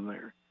to get him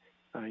there.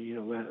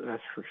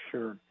 That's for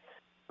sure.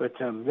 But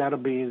that'll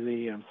be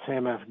the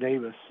Sam F.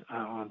 Davis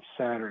on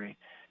Saturday.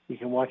 You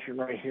can watch it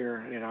right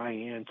here at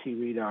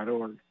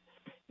IENTV.org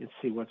and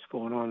see what's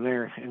going on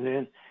there. And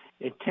then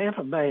at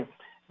Tampa Bay,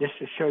 just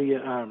to show you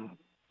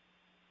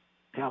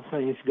how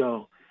things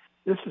go,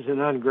 this is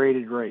an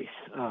ungraded race.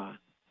 The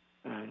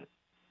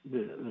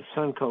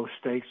Suncoast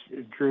Stakes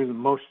drew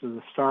most of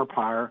the star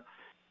power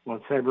on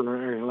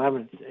February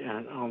 11th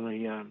on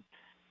the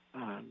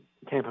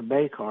Tampa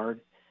Bay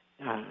card.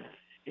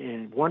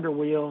 And Wonder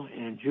Wheel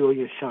and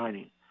Julia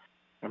Shining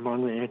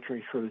among the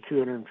entries for the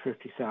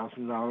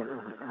 $250,000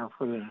 or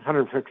for the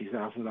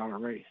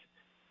 $150,000 race.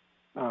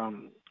 I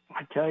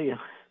tell you,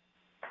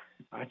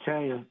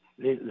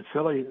 the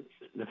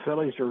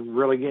Phillies are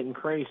really getting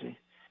crazy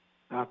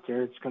out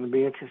there. It's going to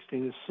be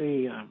interesting to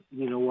see,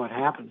 what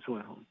happens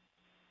with them.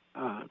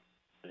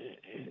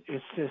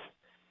 It's just,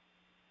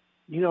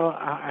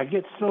 I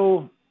get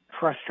so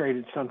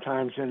frustrated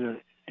sometimes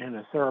in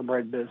the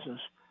thoroughbred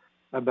business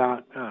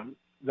about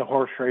the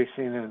horse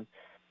racing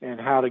and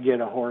how to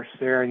get a horse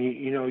there. And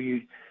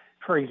you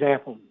for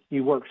example,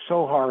 you work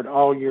so hard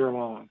all year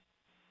long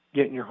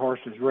getting your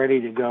horses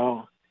ready to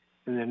go,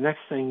 and the next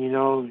thing you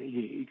know,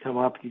 you come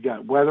up, you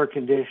got weather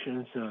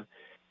conditions,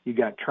 you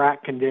got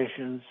track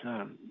conditions,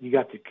 you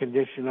got the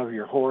condition of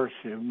your horse.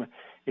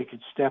 It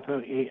could step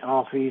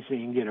off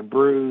easy and get a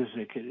bruise.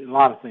 A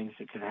lot of things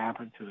that could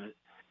happen to it,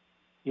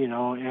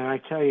 and I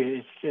tell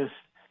you, it's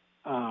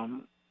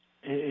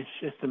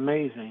just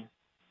amazing,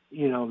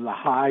 the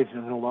highs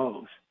and the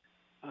lows.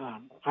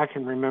 I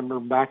can remember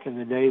back in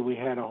the day we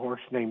had a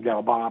horse named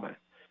Del Bobbin,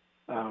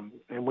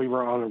 and we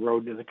were on the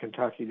road to the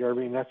Kentucky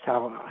Derby, and that's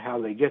how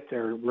they get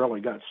there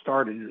really got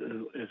started,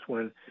 is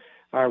when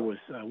I was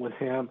with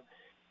him,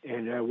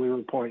 and we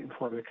were pointing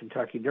for the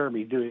Kentucky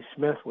Derby. Dewey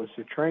Smith was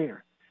the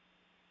trainer,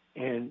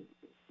 and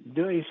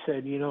Dewey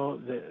said,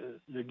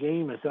 the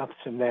game is ups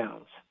and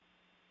downs,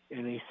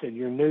 and he said,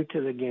 you're new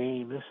to the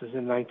game. This is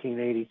in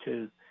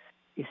 1982.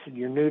 He said,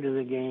 you're new to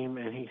the game,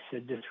 and he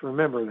said, just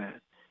remember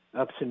that.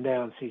 Ups and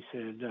downs, he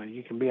said,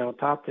 you can be on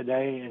top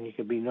today, and you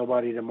can be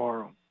nobody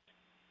tomorrow.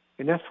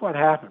 And that's what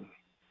happened.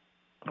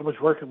 I was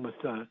working with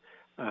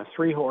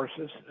 3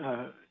 horses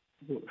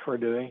for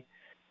Dewey.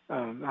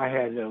 I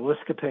had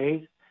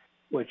Liscapade,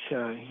 which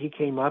he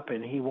came up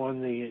and he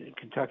won the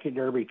Kentucky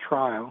Derby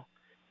trial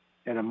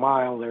at a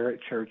mile there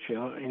at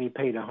Churchill, and he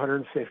paid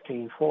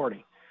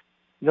 $115.40.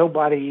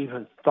 Nobody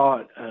even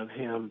thought of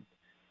him,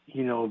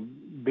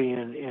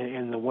 being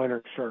in the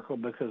winner's circle,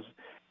 because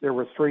there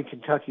were 3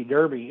 Kentucky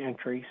Derby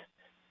entries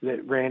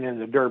that ran in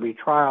the Derby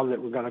trial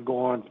that were going to go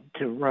on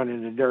to run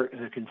in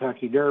the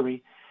Kentucky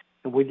Derby,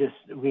 and we just,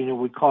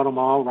 we caught them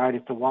all right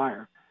at the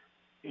wire.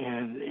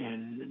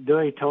 And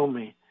Dewey told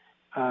me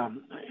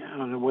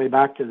on the way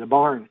back to the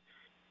barn,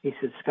 he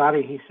said,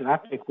 Scotty, he said, I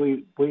think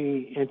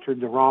we entered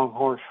the wrong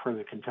horse for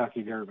the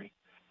Kentucky Derby,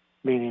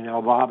 meaning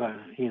Elbaba,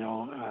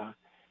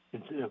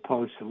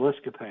 opposed to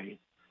Liscapade.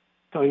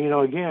 So,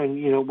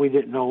 again, we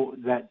didn't know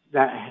that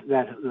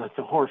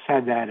the horse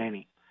had that in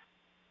him,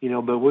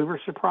 but we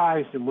were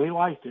surprised and we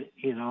liked it,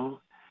 and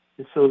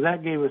so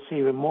that gave us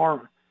even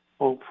more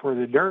hope for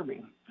the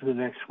Derby the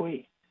next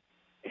week.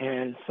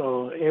 And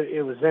so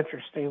it was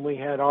interesting. We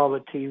had all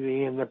the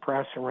TV and the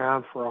press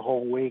around for a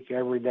whole week,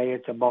 every day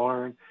at the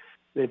barn.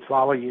 They'd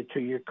follow you to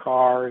your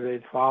car.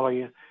 They'd follow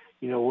you,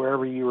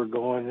 wherever you were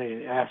going.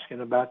 They asking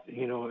about,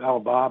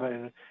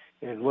 Elbaba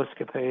and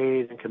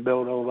Liscapade and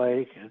Cabildo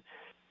Lake. And,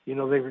 they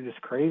were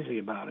just crazy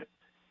about it.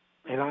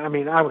 And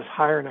I was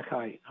higher than a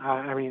kite.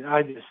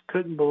 I just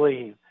couldn't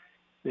believe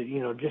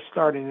that, just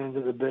starting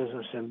into the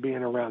business and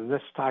being around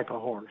this type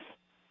of horse,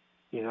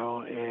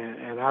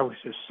 and I was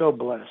just so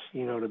blessed,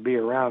 to be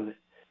around it.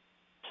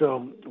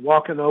 So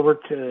walking over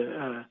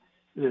to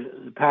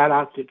the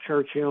paddock at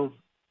Churchill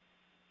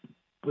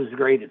was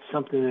great. It's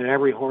something that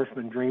every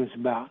horseman dreams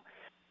about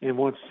and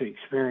wants to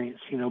experience,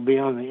 be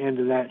on the end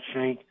of that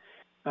shank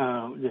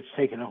that's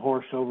taking a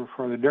horse over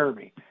for the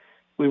Derby.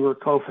 We were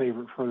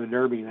co-favorite for the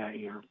Derby that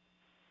year.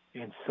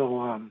 And so,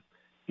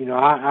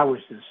 I was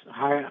as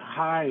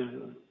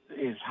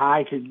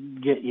high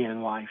could get you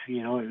in life.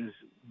 It was,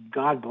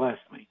 God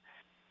blessed me.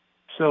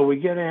 So we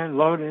get in,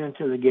 loaded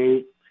into the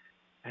gate.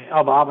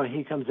 Elbaba,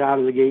 he comes out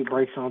of the gate,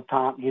 breaks on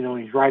top.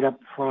 He's right up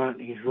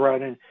front. He's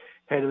running,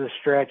 head of the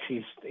stretch.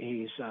 He's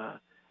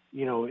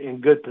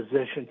in good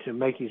position to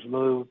make his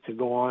move to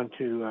go on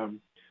to,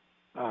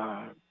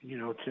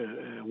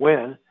 to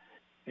win.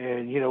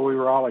 And, we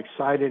were all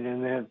excited.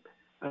 And then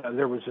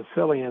there was a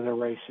filly in the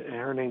race, and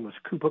her name was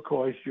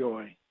Kupakoy's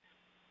Joy.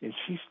 And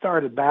she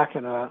started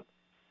backing up,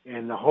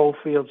 and the whole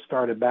field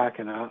started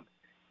backing up.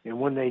 And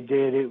when they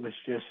did, it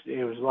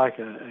was like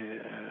a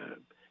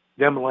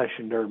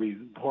demolition derby.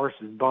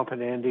 Horses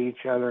bumping into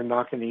each other,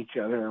 knocking each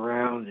other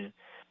around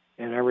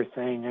and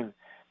everything. And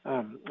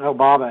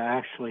Elbaba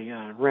actually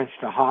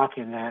wrenched a hawk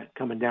in that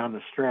coming down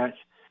the stretch,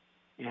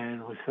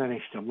 and we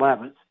finished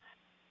 11th.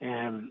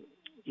 And,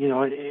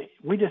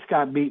 we just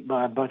got beat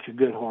by a bunch of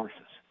good horses.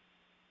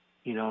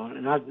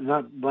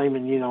 Not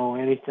blaming,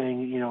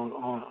 anything,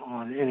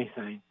 on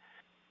anything.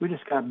 We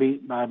just got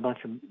beat by a bunch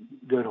of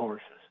good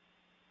horses.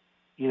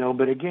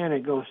 But again,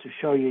 it goes to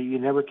show you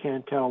never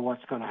can tell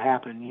what's going to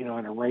happen, in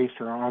a race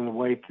or on the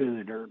way to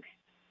the Derby.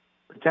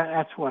 But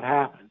that's what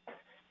happened.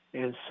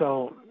 And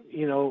so,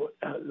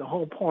 the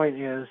whole point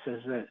is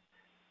that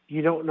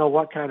you don't know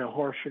what kind of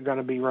horse you're going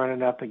to be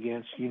running up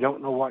against. You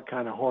don't know what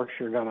kind of horse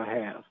you're going to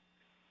have.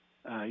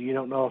 You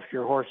don't know if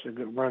your horse is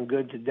going to run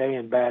good today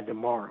and bad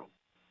tomorrow.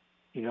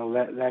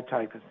 That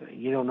type of thing.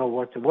 You don't know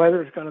what the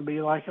weather is going to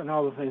be like and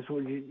all the things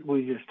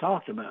we just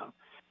talked about.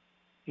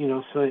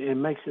 So it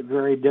makes it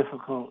very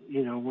difficult,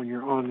 when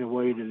you're on the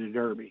way to the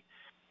Derby.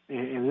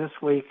 And this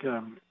week,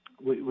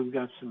 we've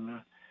got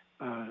some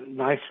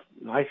nice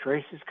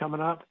races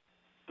coming up.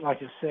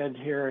 Like I said,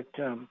 here at,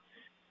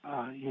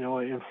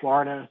 in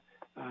Florida,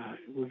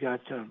 we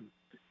got, some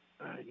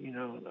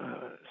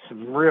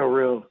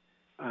real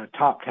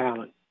top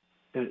talent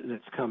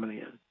that's coming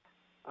in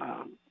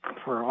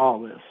for all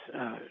this,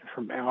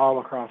 from all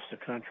across the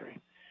country.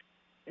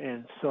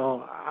 And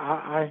so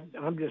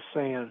I'm just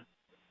saying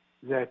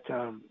that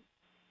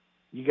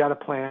you got to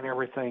plan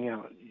everything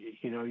out.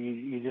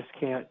 You just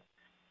can't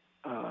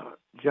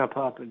jump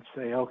up and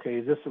say,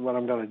 okay, this is what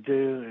I'm going to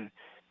do, and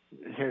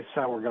here's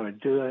how we're going to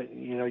do it.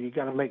 You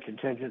got to make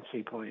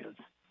contingency plans,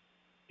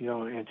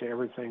 into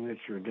everything that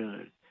you're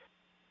doing.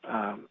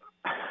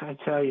 I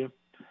tell you,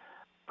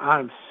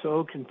 I'm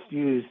so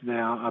confused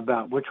now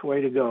about which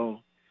way to go,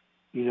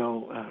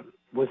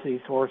 with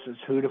these horses,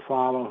 who to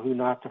follow, who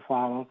not to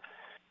follow.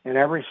 And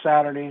every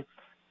Saturday,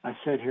 I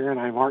sit here and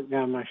I mark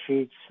down my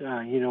sheets,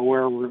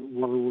 where we're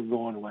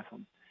going with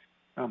them.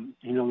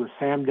 The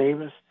Sam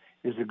Davis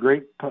is a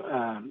great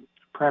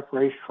prep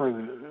race for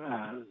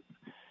the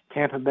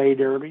Tampa Bay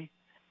Derby.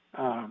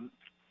 The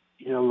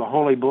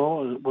Holy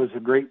Bull was a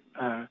great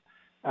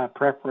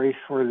prep race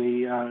for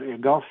the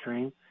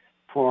Gulfstream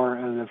for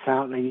the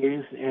Fountain of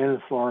Youth and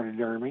the Florida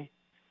Derby.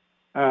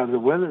 The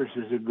Withers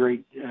is a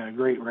great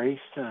race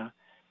to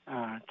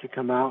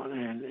come out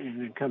and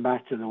then come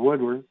back to the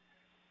Woodward.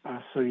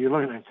 So you're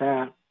looking at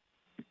that.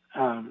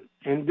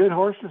 And good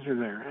horses are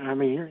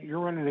there. You're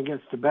running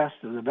against the best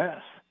of the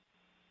best.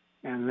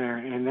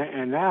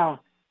 and now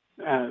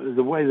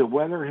the way the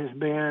weather has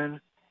been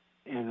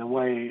and the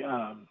way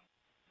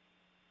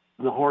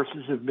the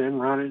horses have been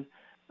running,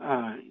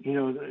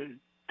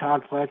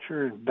 Todd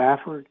Pletcher and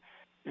Baffert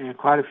and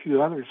quite a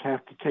few others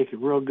have to take a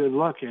real good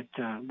look at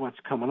what's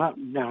coming up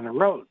down the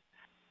road.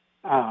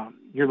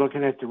 You're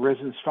looking at the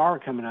Risen Star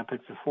coming up.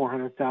 It's a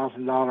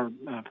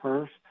 $400,000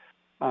 purse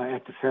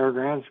at the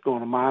fairgrounds,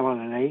 going a mile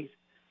and an eighth.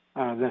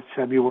 That's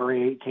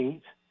February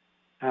 18th.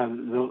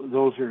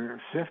 Those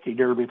are 50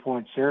 Derby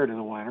points there to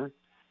the winner.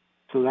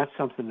 So that's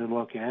something to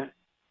look at.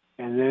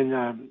 And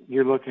then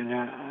you're looking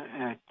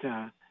at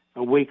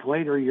a week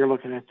later, you're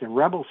looking at the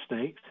Rebel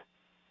Stakes.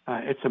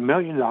 It's $1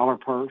 million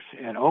purse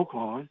at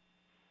Oaklawn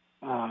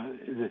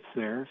that's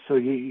there. So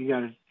you got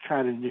to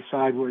try to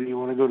decide whether you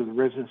want to go to the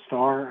Risen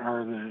Star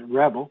or the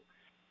Rebel.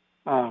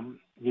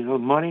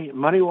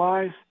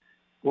 Money-wise,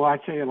 well, I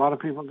tell you, a lot of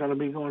people are going to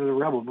be going to the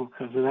Rebel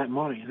because of that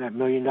money, that $1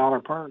 million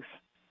purse.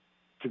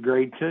 It's a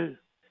grade 2.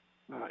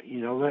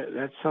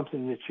 That's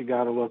something that you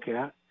got to look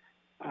at.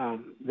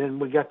 Then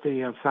we got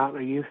the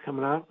Fountain of Youth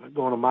coming up,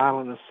 going a mile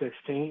on the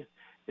 16th.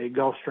 At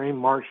Gulfstream,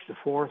 March the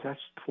 4th. That's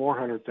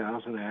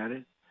 $400,000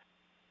 added.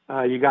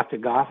 You got the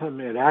Gotham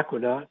at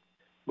Aqueduct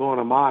going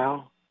a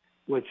mile,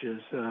 which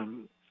is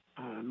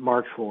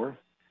March 4th,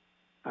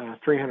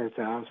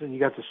 $300,000. You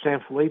got the San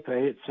Felipe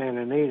at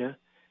Santa Anita.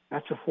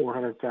 That's a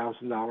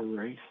 $400,000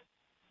 race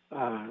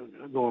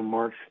going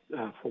March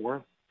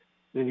 4th.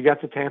 Then you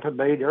got the Tampa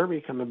Bay Derby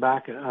coming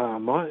back a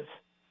month.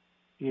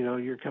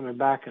 You're coming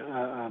back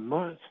a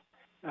month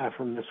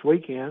from this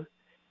weekend,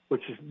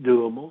 which is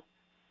doable.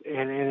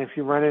 And if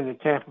you run into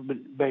Tampa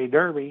Bay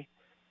Derby,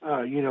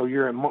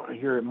 you're at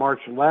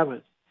March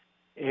 11th,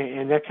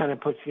 and that kind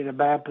of puts you in a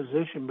bad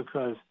position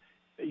because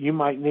you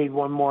might need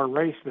one more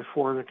race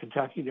before the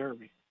Kentucky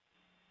Derby.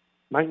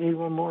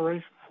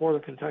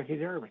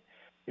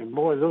 And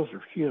boy, those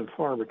are few and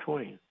far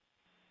between.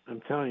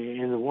 I'm telling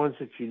you, and the ones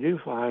that you do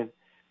find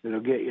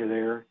that'll get you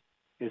there,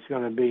 it's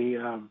going to be,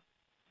 a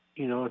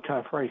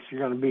tough race.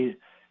 You're going to be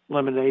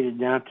eliminated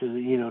down to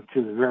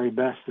the very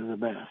best of the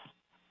best.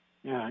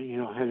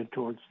 Headed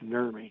towards the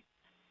Derby.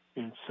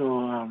 And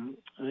so,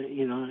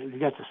 you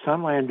got the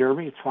Sunland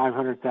Derby. It's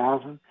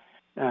 $500,000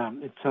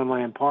 at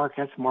Sunland Park.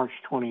 That's March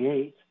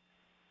 28th.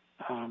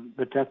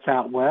 But that's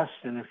out west.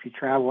 And if you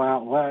travel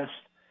out west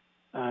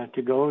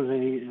to go,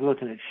 then you're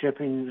looking at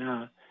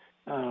shipping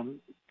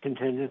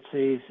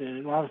contingencies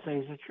and a lot of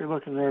things that you're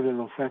looking there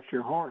that'll affect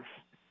your horse.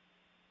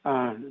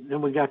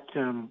 Then we got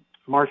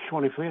March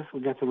 25th.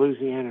 We got the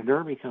Louisiana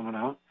Derby coming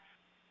up.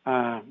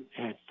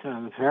 At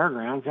the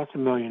fairgrounds, that's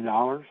 $1 million.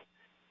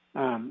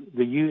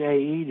 The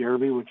UAE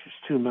Derby, which is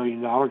 $2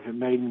 million at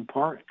Maiden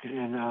Park,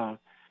 and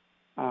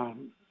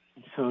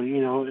so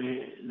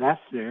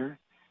that's there.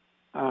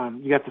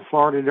 You got the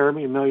Florida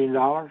Derby, $1 million,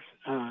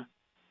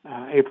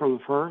 April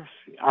the 1st.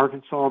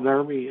 Arkansas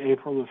Derby,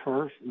 April the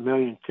 1st,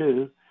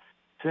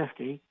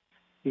 $1,250,000.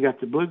 You got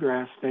the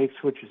Bluegrass Stakes,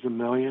 which is $1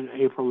 million,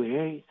 April the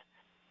 8th.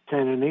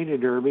 Santa Anita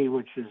Derby,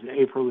 which is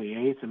April the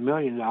 8th, $1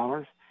 million.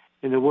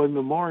 And the Wood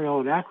Memorial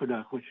at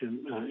Aqueduct, which is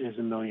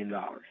 $1 million.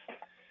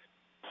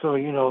 So,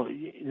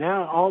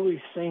 now all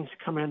these things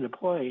come into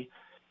play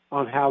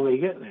on how they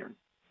get there.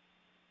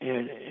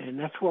 And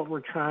that's what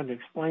we're trying to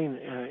explain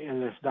in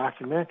this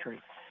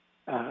documentary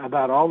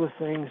about all the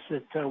things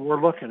that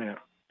we're looking at,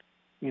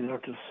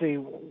 to see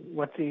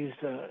what these,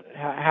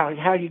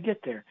 how you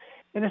get there.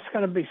 And it's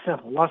going to be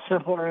simple, a lot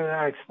simpler than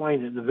I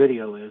explained in the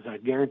video is. I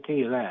guarantee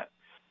you that.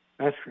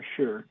 That's for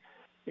sure.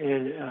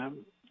 And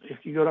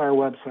if you go to our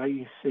website,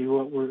 you see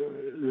what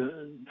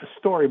the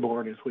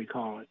storyboard, as we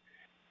call it.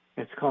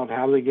 It's called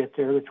How They Get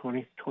There, the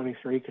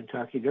 2023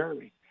 Kentucky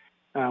Derby.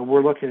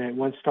 We're looking at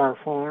One Star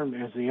Farm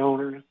as the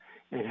owner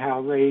and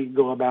how they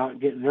go about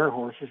getting their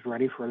horses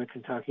ready for the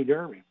Kentucky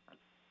Derby.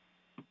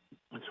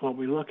 That's what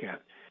we look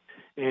at.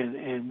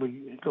 And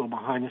we go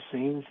behind the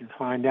scenes and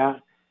find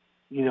out,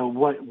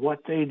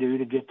 what they do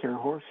to get their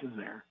horses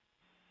there.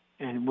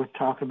 And we'll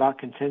talk about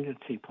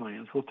contingency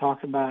plans. We'll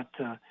talk about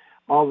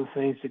all the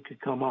things that could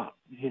come up,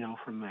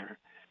 from there.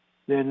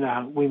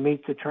 Then we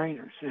meet the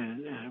trainers,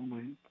 and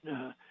we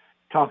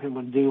talking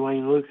with D.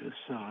 Wayne Lucas,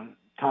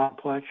 Todd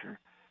Pletcher,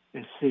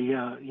 and see,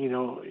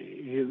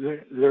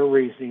 their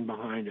reasoning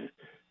behind it.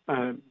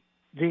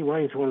 D.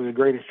 Wayne's one of the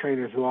greatest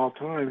trainers of all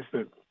times,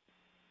 but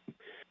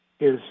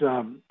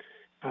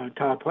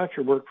Todd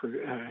Pletcher worked for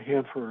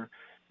him for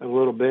a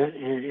little bit,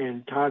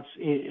 and Todd's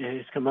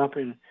has come up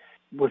and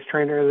was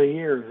Trainer of the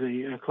Year,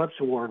 the Eclipse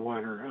Award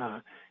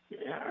winner,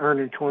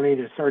 earning $20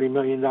 to $30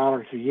 million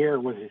a year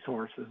with his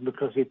horses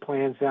because he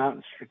plans out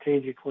and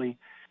strategically,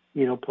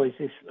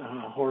 places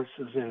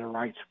horses in the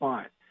right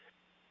spot.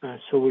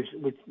 So we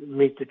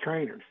meet the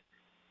trainers.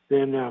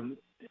 Then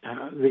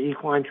the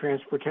equine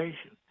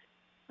transportation.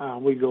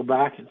 We go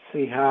back and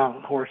see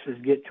how horses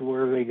get to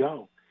where they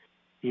go.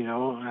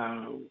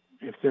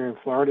 If they're in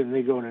Florida and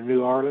they go to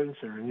New Orleans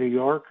or New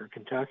York or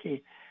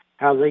Kentucky,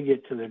 how they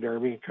get to the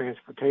Derby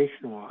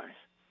transportation-wise.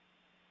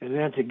 And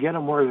then to get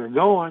them where they're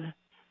going,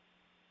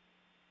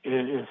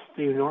 as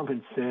Steve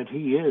Norman said,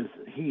 he is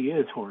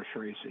horse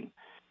racing.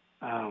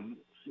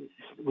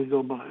 We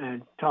go by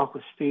and talk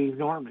with Steve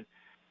Norman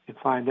and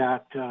find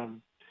out, how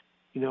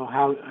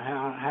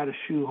to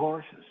shoe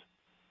horses.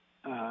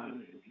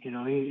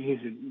 He's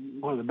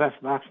one of the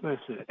best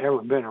blacksmiths that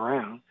ever been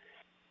around,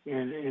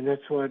 and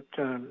that's what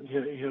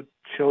he'll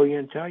show you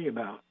and tell you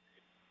about.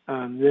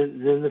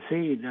 Then the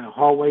feed,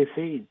 hallway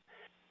feed.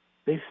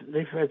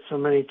 They've had so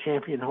many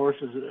champion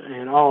horses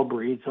in all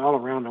breeds all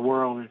around the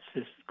world. It's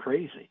just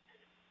crazy.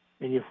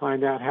 And you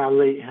find out how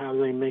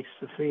they mix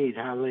the feed,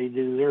 how they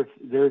do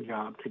their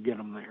job to get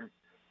them there.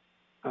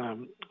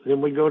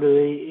 Then we go to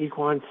the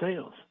equine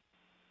sales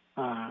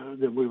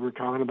that we were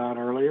talking about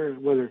earlier,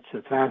 whether it's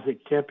the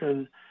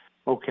Fasig-Tippin,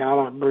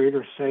 Ocala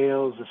breeder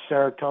sales, the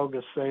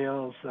Saratoga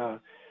sales,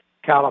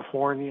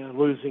 California,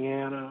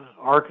 Louisiana,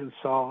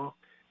 Arkansas,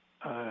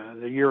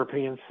 the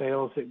European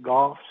sales at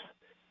Goffs,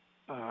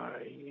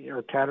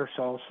 or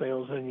Tattersall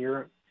sales in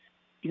Europe.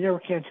 You never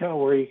can tell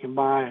where you can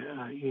buy,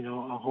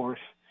 a horse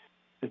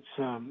that's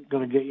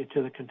going to get you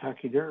to the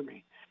Kentucky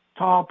Derby.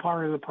 It's all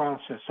part of the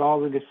process,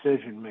 all the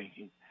decision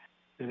making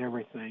and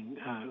everything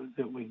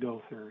that we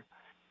go through.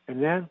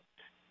 And then,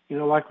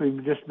 like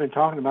we've just been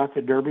talking about,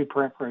 the Derby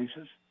prep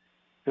races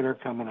that are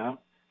coming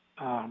up.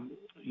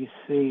 You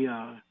see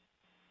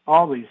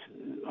all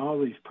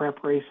these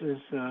prep races.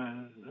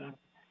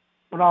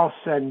 When all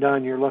said and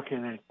done, you're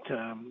looking at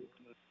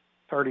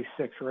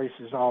 36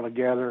 races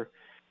altogether.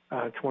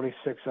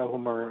 26 of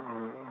them are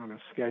on a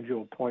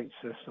scheduled point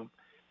system.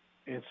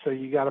 And so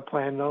you got to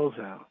plan those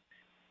out.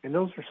 And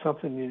those are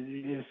something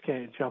you just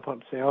can't jump up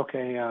and say,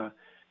 okay,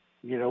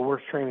 we're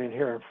training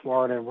here in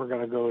Florida and we're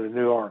going to go to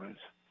New Orleans.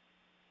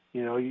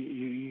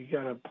 You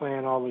got to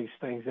plan all these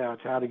things out,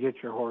 how to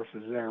get your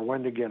horses there,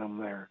 when to get them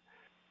there,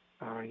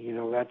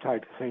 that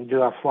type of thing.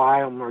 Do I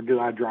fly them or do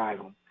I drive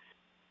them?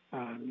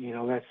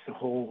 That's the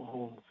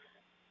whole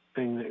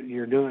thing that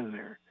you're doing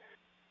there.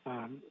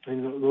 And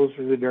those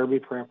are the Derby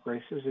prep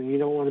races, and you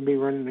don't want to be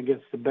running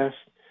against the best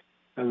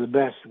of the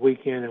best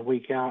week in and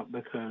week out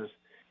because,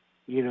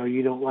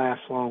 you don't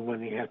last long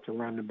when you have to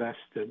run the best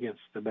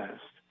against the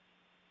best.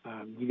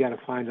 You got to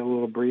find a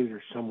little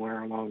breather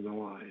somewhere along the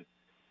line.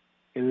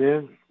 And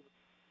then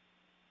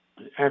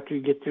after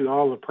you get through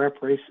all the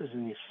prep races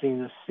and you've seen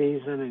the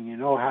season and you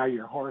know how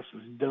your horse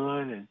is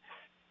done and,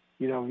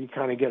 you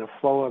kind of get a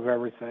flow of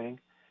everything,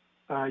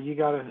 you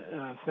got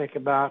to think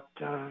about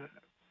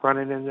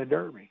running in the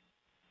Derby.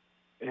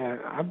 And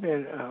I've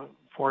been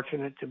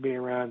fortunate to be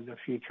around a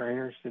few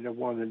trainers that have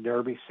won the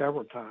Derby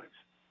several times.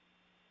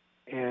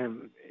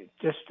 And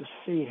just to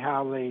see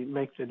how they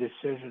make the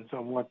decisions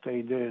on what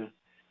they do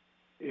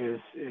is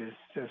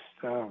just,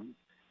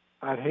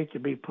 I'd hate to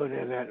be put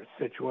in that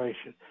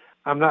situation.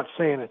 I'm not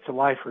saying it's a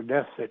life or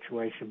death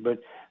situation, but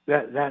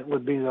that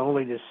would be the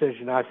only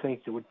decision I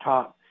think that would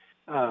top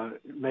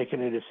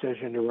making a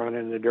decision to run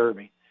in the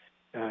Derby.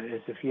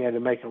 Is if you had to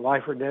make a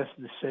life or death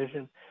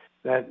decision,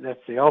 that's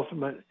the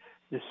ultimate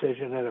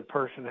decision that a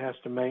person has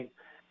to make.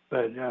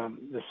 But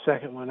the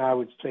second one, I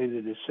would say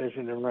the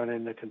decision to run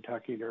in the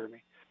Kentucky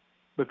Derby,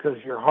 because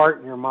your heart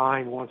and your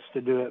mind wants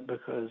to do it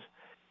because,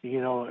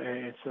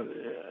 it's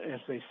as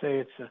they say,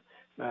 it's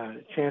a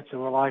chance of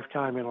a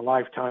lifetime and a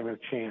lifetime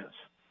of chance.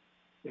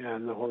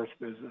 And the horse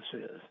business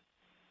is.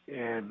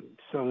 And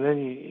so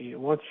then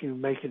once you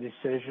make a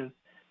decision,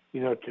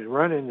 to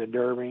run in the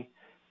Derby,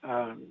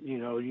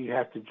 you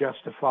have to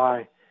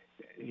justify,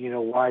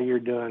 why you're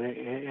doing it.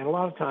 And a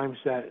lot of times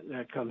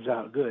that comes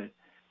out good.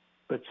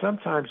 But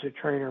sometimes the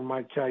trainer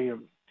might tell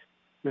you,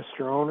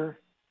 Mr. Owner,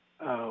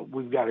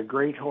 we've got a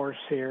great horse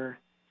here.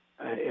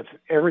 If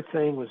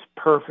everything was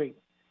perfect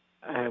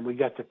and we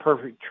got the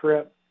perfect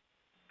trip,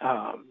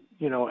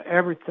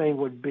 everything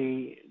would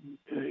be,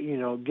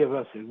 give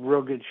us a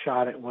real good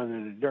shot at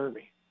winning the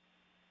Derby.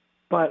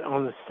 But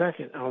on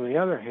the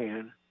other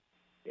hand,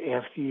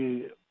 if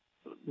you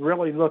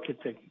really look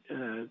at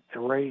the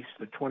race,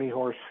 the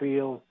 20-horse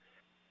field,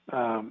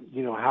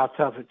 how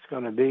tough it's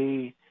going to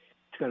be.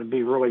 It's going to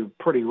be really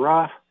pretty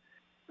rough.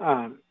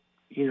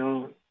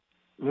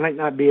 Might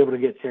not be able to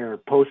get there.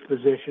 Post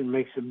position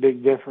makes a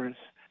big difference.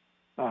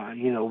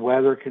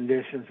 Weather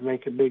conditions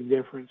make a big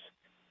difference.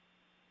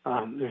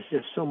 There's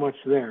just so much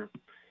there.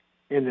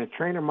 And the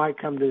trainer might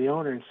come to the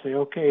owner and say,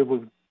 okay,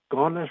 we've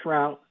gone this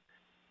route.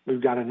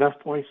 We've got enough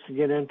points to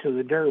get into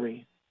the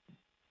Derby,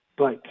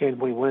 but can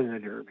we win the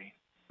Derby?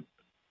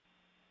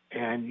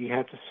 And you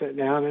have to sit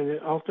down,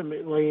 and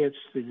ultimately it's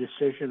the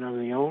decision of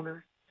the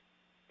owner.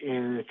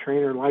 And the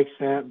trainer likes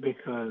that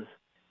because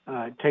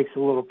it takes a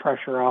little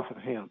pressure off of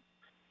him,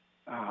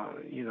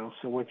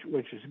 so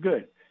which is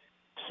good.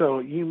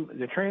 So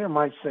the trainer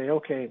might say,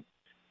 okay,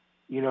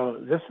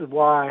 this is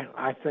why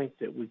I think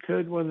that we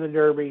could win the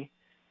Derby.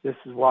 This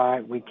is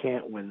why we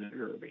can't win the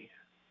Derby.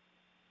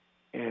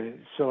 And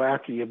so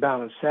after you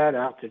balance that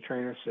out, the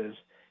trainer says,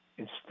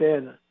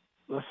 instead,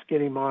 let's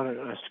get him on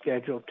a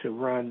schedule to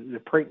run the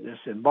Preakness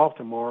in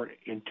Baltimore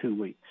in 2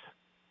 weeks.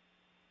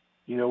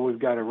 We've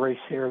got a race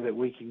here that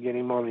we can get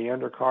him on the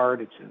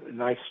undercard. It's a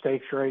nice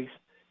stakes race.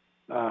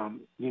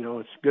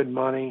 It's good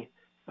money.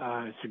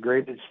 It's a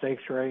graded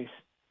stakes race.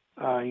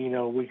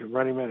 We could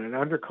run him in an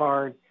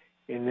undercard,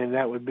 and then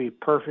that would be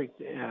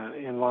perfect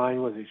in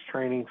line with his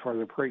training for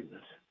the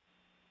Preakness.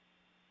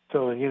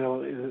 So,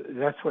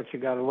 that's what you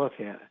got to look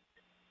at.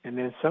 And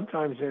then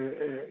sometimes,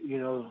 there's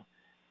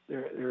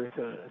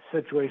a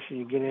situation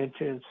you get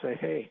into and say,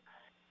 hey,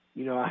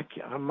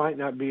 I might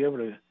not be able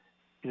to,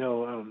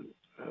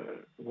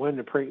 win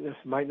the Preakness,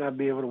 might not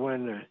be able to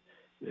win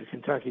the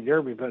Kentucky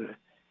Derby, but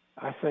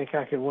I think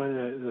I can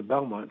win the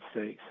Belmont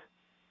Stakes.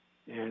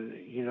 And,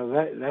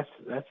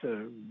 that's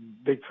a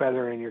big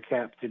feather in your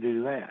cap to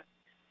do that.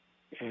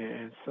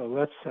 And so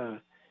that's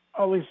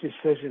all these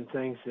decision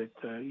things that,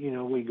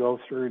 we go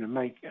through to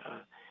make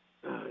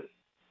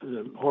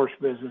the horse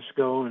business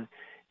go. And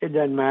it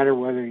doesn't matter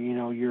whether,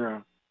 you're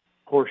a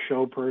horse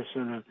show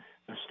person,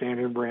 a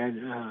standard bred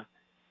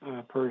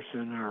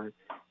person, or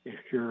if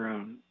you're,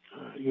 a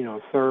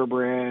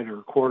thoroughbred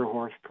or quarter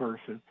horse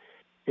person.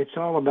 It's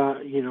all about,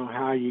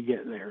 how you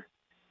get there.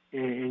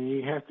 And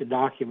you have to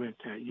document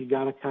that. You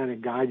got to kind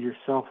of guide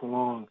yourself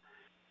along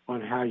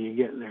on how you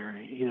get there,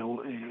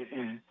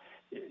 and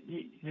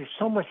there's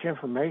so much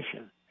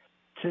information,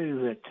 too,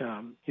 that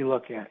you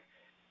look at.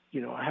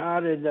 How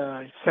did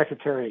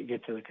Secretariat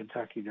get to the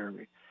Kentucky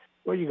Derby?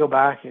 Well, you go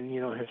back and,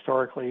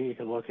 historically you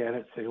can look at it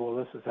and say, well,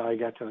 this is how he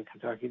got to the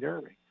Kentucky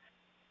Derby.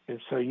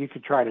 And so you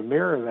could try to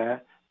mirror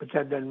that, but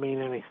that doesn't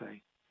mean anything.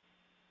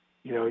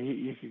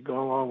 You could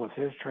go along with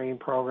his training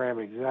program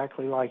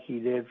exactly like he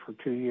did for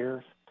 2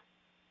 years,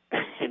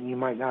 and you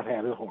might not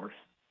have the horse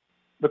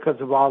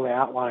because of all the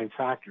outlying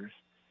factors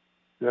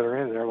that are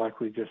in there, like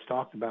we just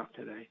talked about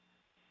today.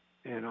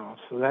 And all.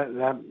 So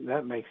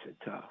that makes it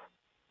tough.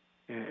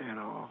 And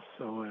all.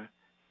 So,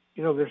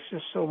 there's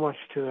just so much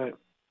to it,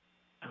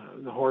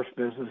 the horse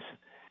business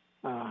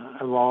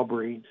of all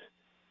breeds,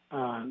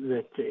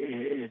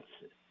 that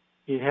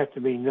you'd have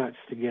to be nuts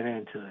to get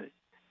into it.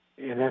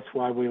 And that's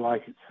why we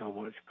like it so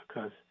much,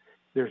 because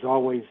there's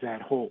always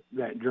that hope,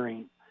 that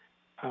dream,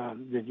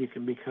 that you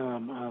can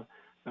become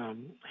a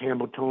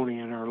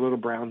Hambletonian or a Little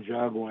Brown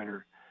Jug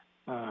winner,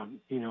 or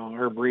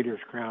a Breeders'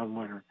 Crown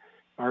winner,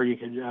 or you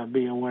can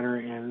be a winner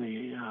in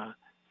the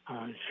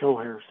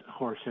show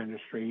horse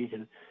industry. You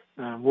can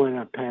win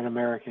a Pan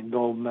American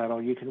gold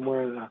medal. You can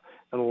win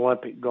an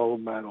Olympic gold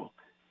medal.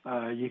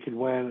 You can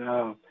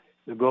win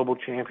the Global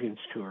Champions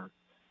Tour.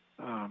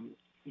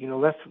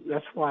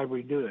 That's why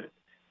we do it,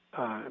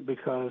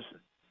 because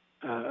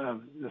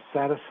of the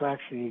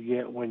satisfaction you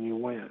get when you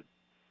win.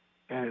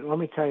 And let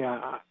me tell you,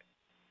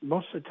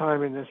 most of the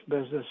time in this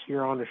business,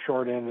 you're on the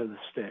short end of the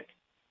stick.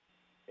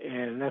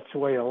 And that's the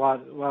way a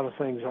lot of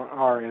things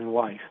are in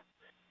life.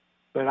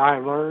 But I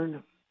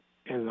learned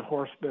in the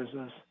horse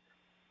business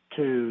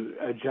to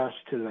adjust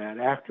to that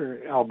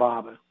after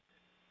Elbaba.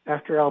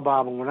 After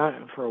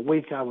Elbaba, for a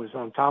week I was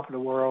on top of the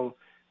world,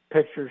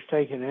 pictures,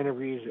 taking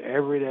interviews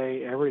every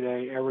day.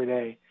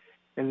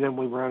 And then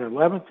we ran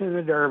 11th in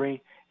the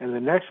Derby, and the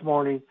next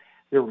morning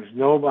there was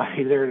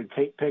nobody there to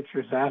take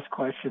pictures, ask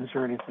questions,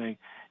 or anything.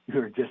 You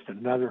were just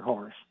another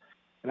horse.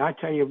 And I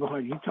tell you, boy,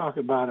 you talk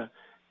about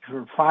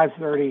from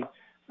 5:30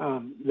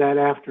 that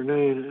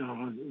afternoon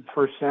on the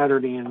first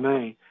Saturday in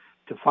May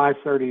to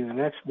 5:30 the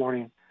next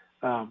morning,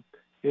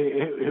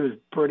 it was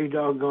pretty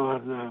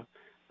doggone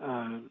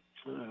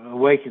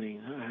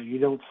awakening. You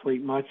don't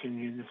sleep much, and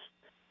you just,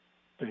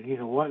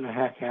 what in the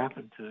heck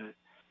happened to it?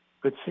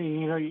 But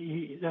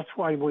see, that's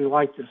why we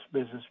like this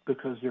business,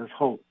 because there's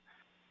hope.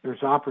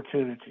 There's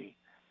opportunity.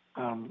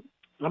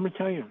 Let me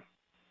tell you,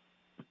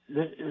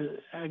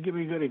 I'll give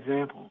you a good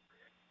example.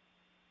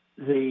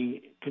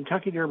 The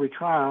Kentucky Derby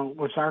trial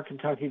was our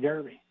Kentucky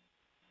Derby.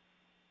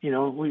 We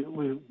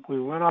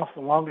went off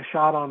the longest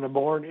shot on the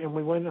board, and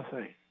we win the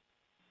thing.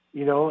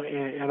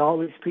 And all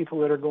these people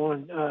that are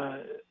going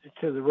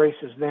to the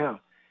races now,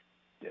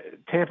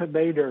 Tampa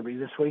Bay Derby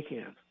this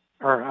weekend,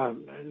 or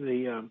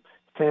the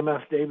Sam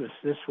F. Davis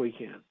this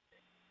weekend.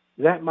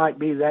 That might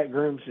be that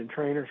groom's and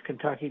trainer's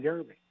Kentucky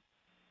Derby.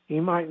 He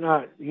might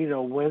not,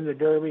 win the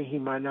Derby. He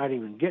might not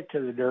even get to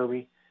the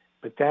Derby,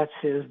 but that's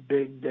his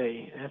big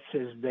day. That's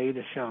his day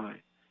to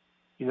shine.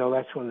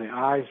 That's when the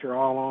eyes are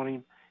all on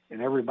him,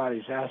 and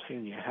everybody's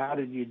asking you, how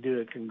did you do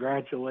it?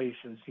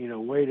 Congratulations,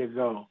 way to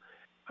go.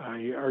 Are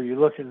you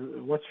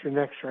looking, what's your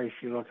next race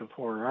you're looking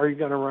for? Are you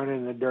going to run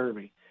in the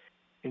Derby?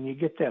 And you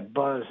get that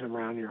buzz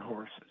around your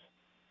horses.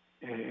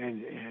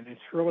 And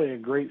it's really a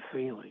great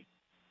feeling,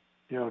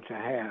 to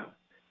have.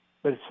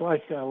 But it's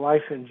like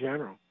life in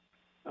general.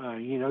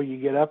 You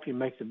get up, you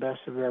make the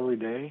best of every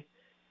day,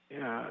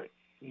 and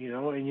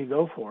you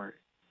go for it.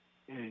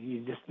 And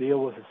you just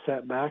deal with the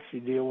setbacks,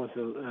 you deal with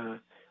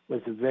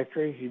the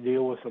victories, you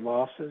deal with the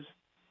losses.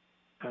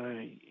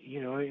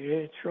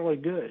 It's really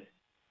good.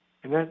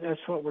 And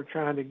that's what we're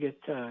trying to get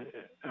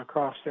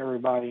across to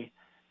everybody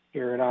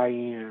here at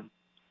IEN.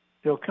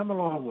 Come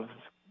along with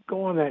us.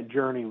 Go on that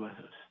journey with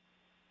us.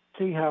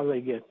 See how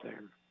they get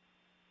there.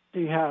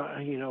 See how,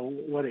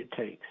 what it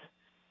takes.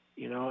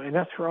 And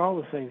that's for all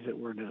the things that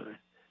we're doing,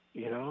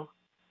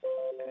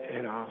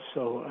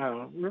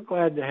 So we're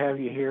glad to have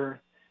you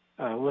here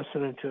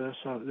listening to us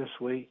this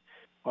week,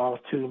 all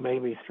two,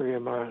 maybe three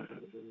of my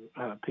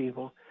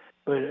people.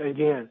 But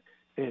again,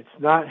 it's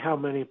not how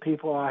many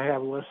people I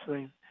have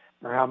listening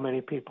or how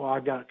many people I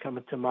got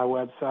coming to my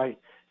website.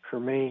 For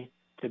me,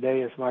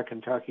 today is my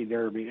Kentucky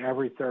Derby.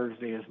 Every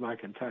Thursday is my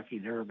Kentucky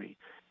Derby,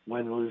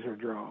 win, lose, or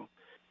draw.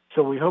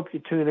 So we hope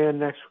you tune in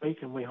next week,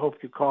 and we hope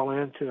you call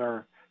in to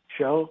our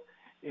show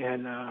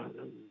and,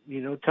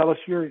 tell us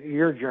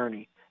your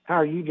journey. How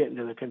are you getting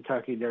to the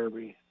Kentucky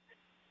Derby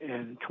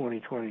in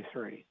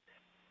 2023?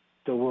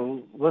 So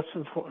we'll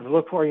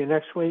look for you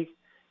next week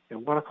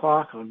at 1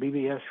 o'clock on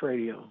BBS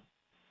Radio.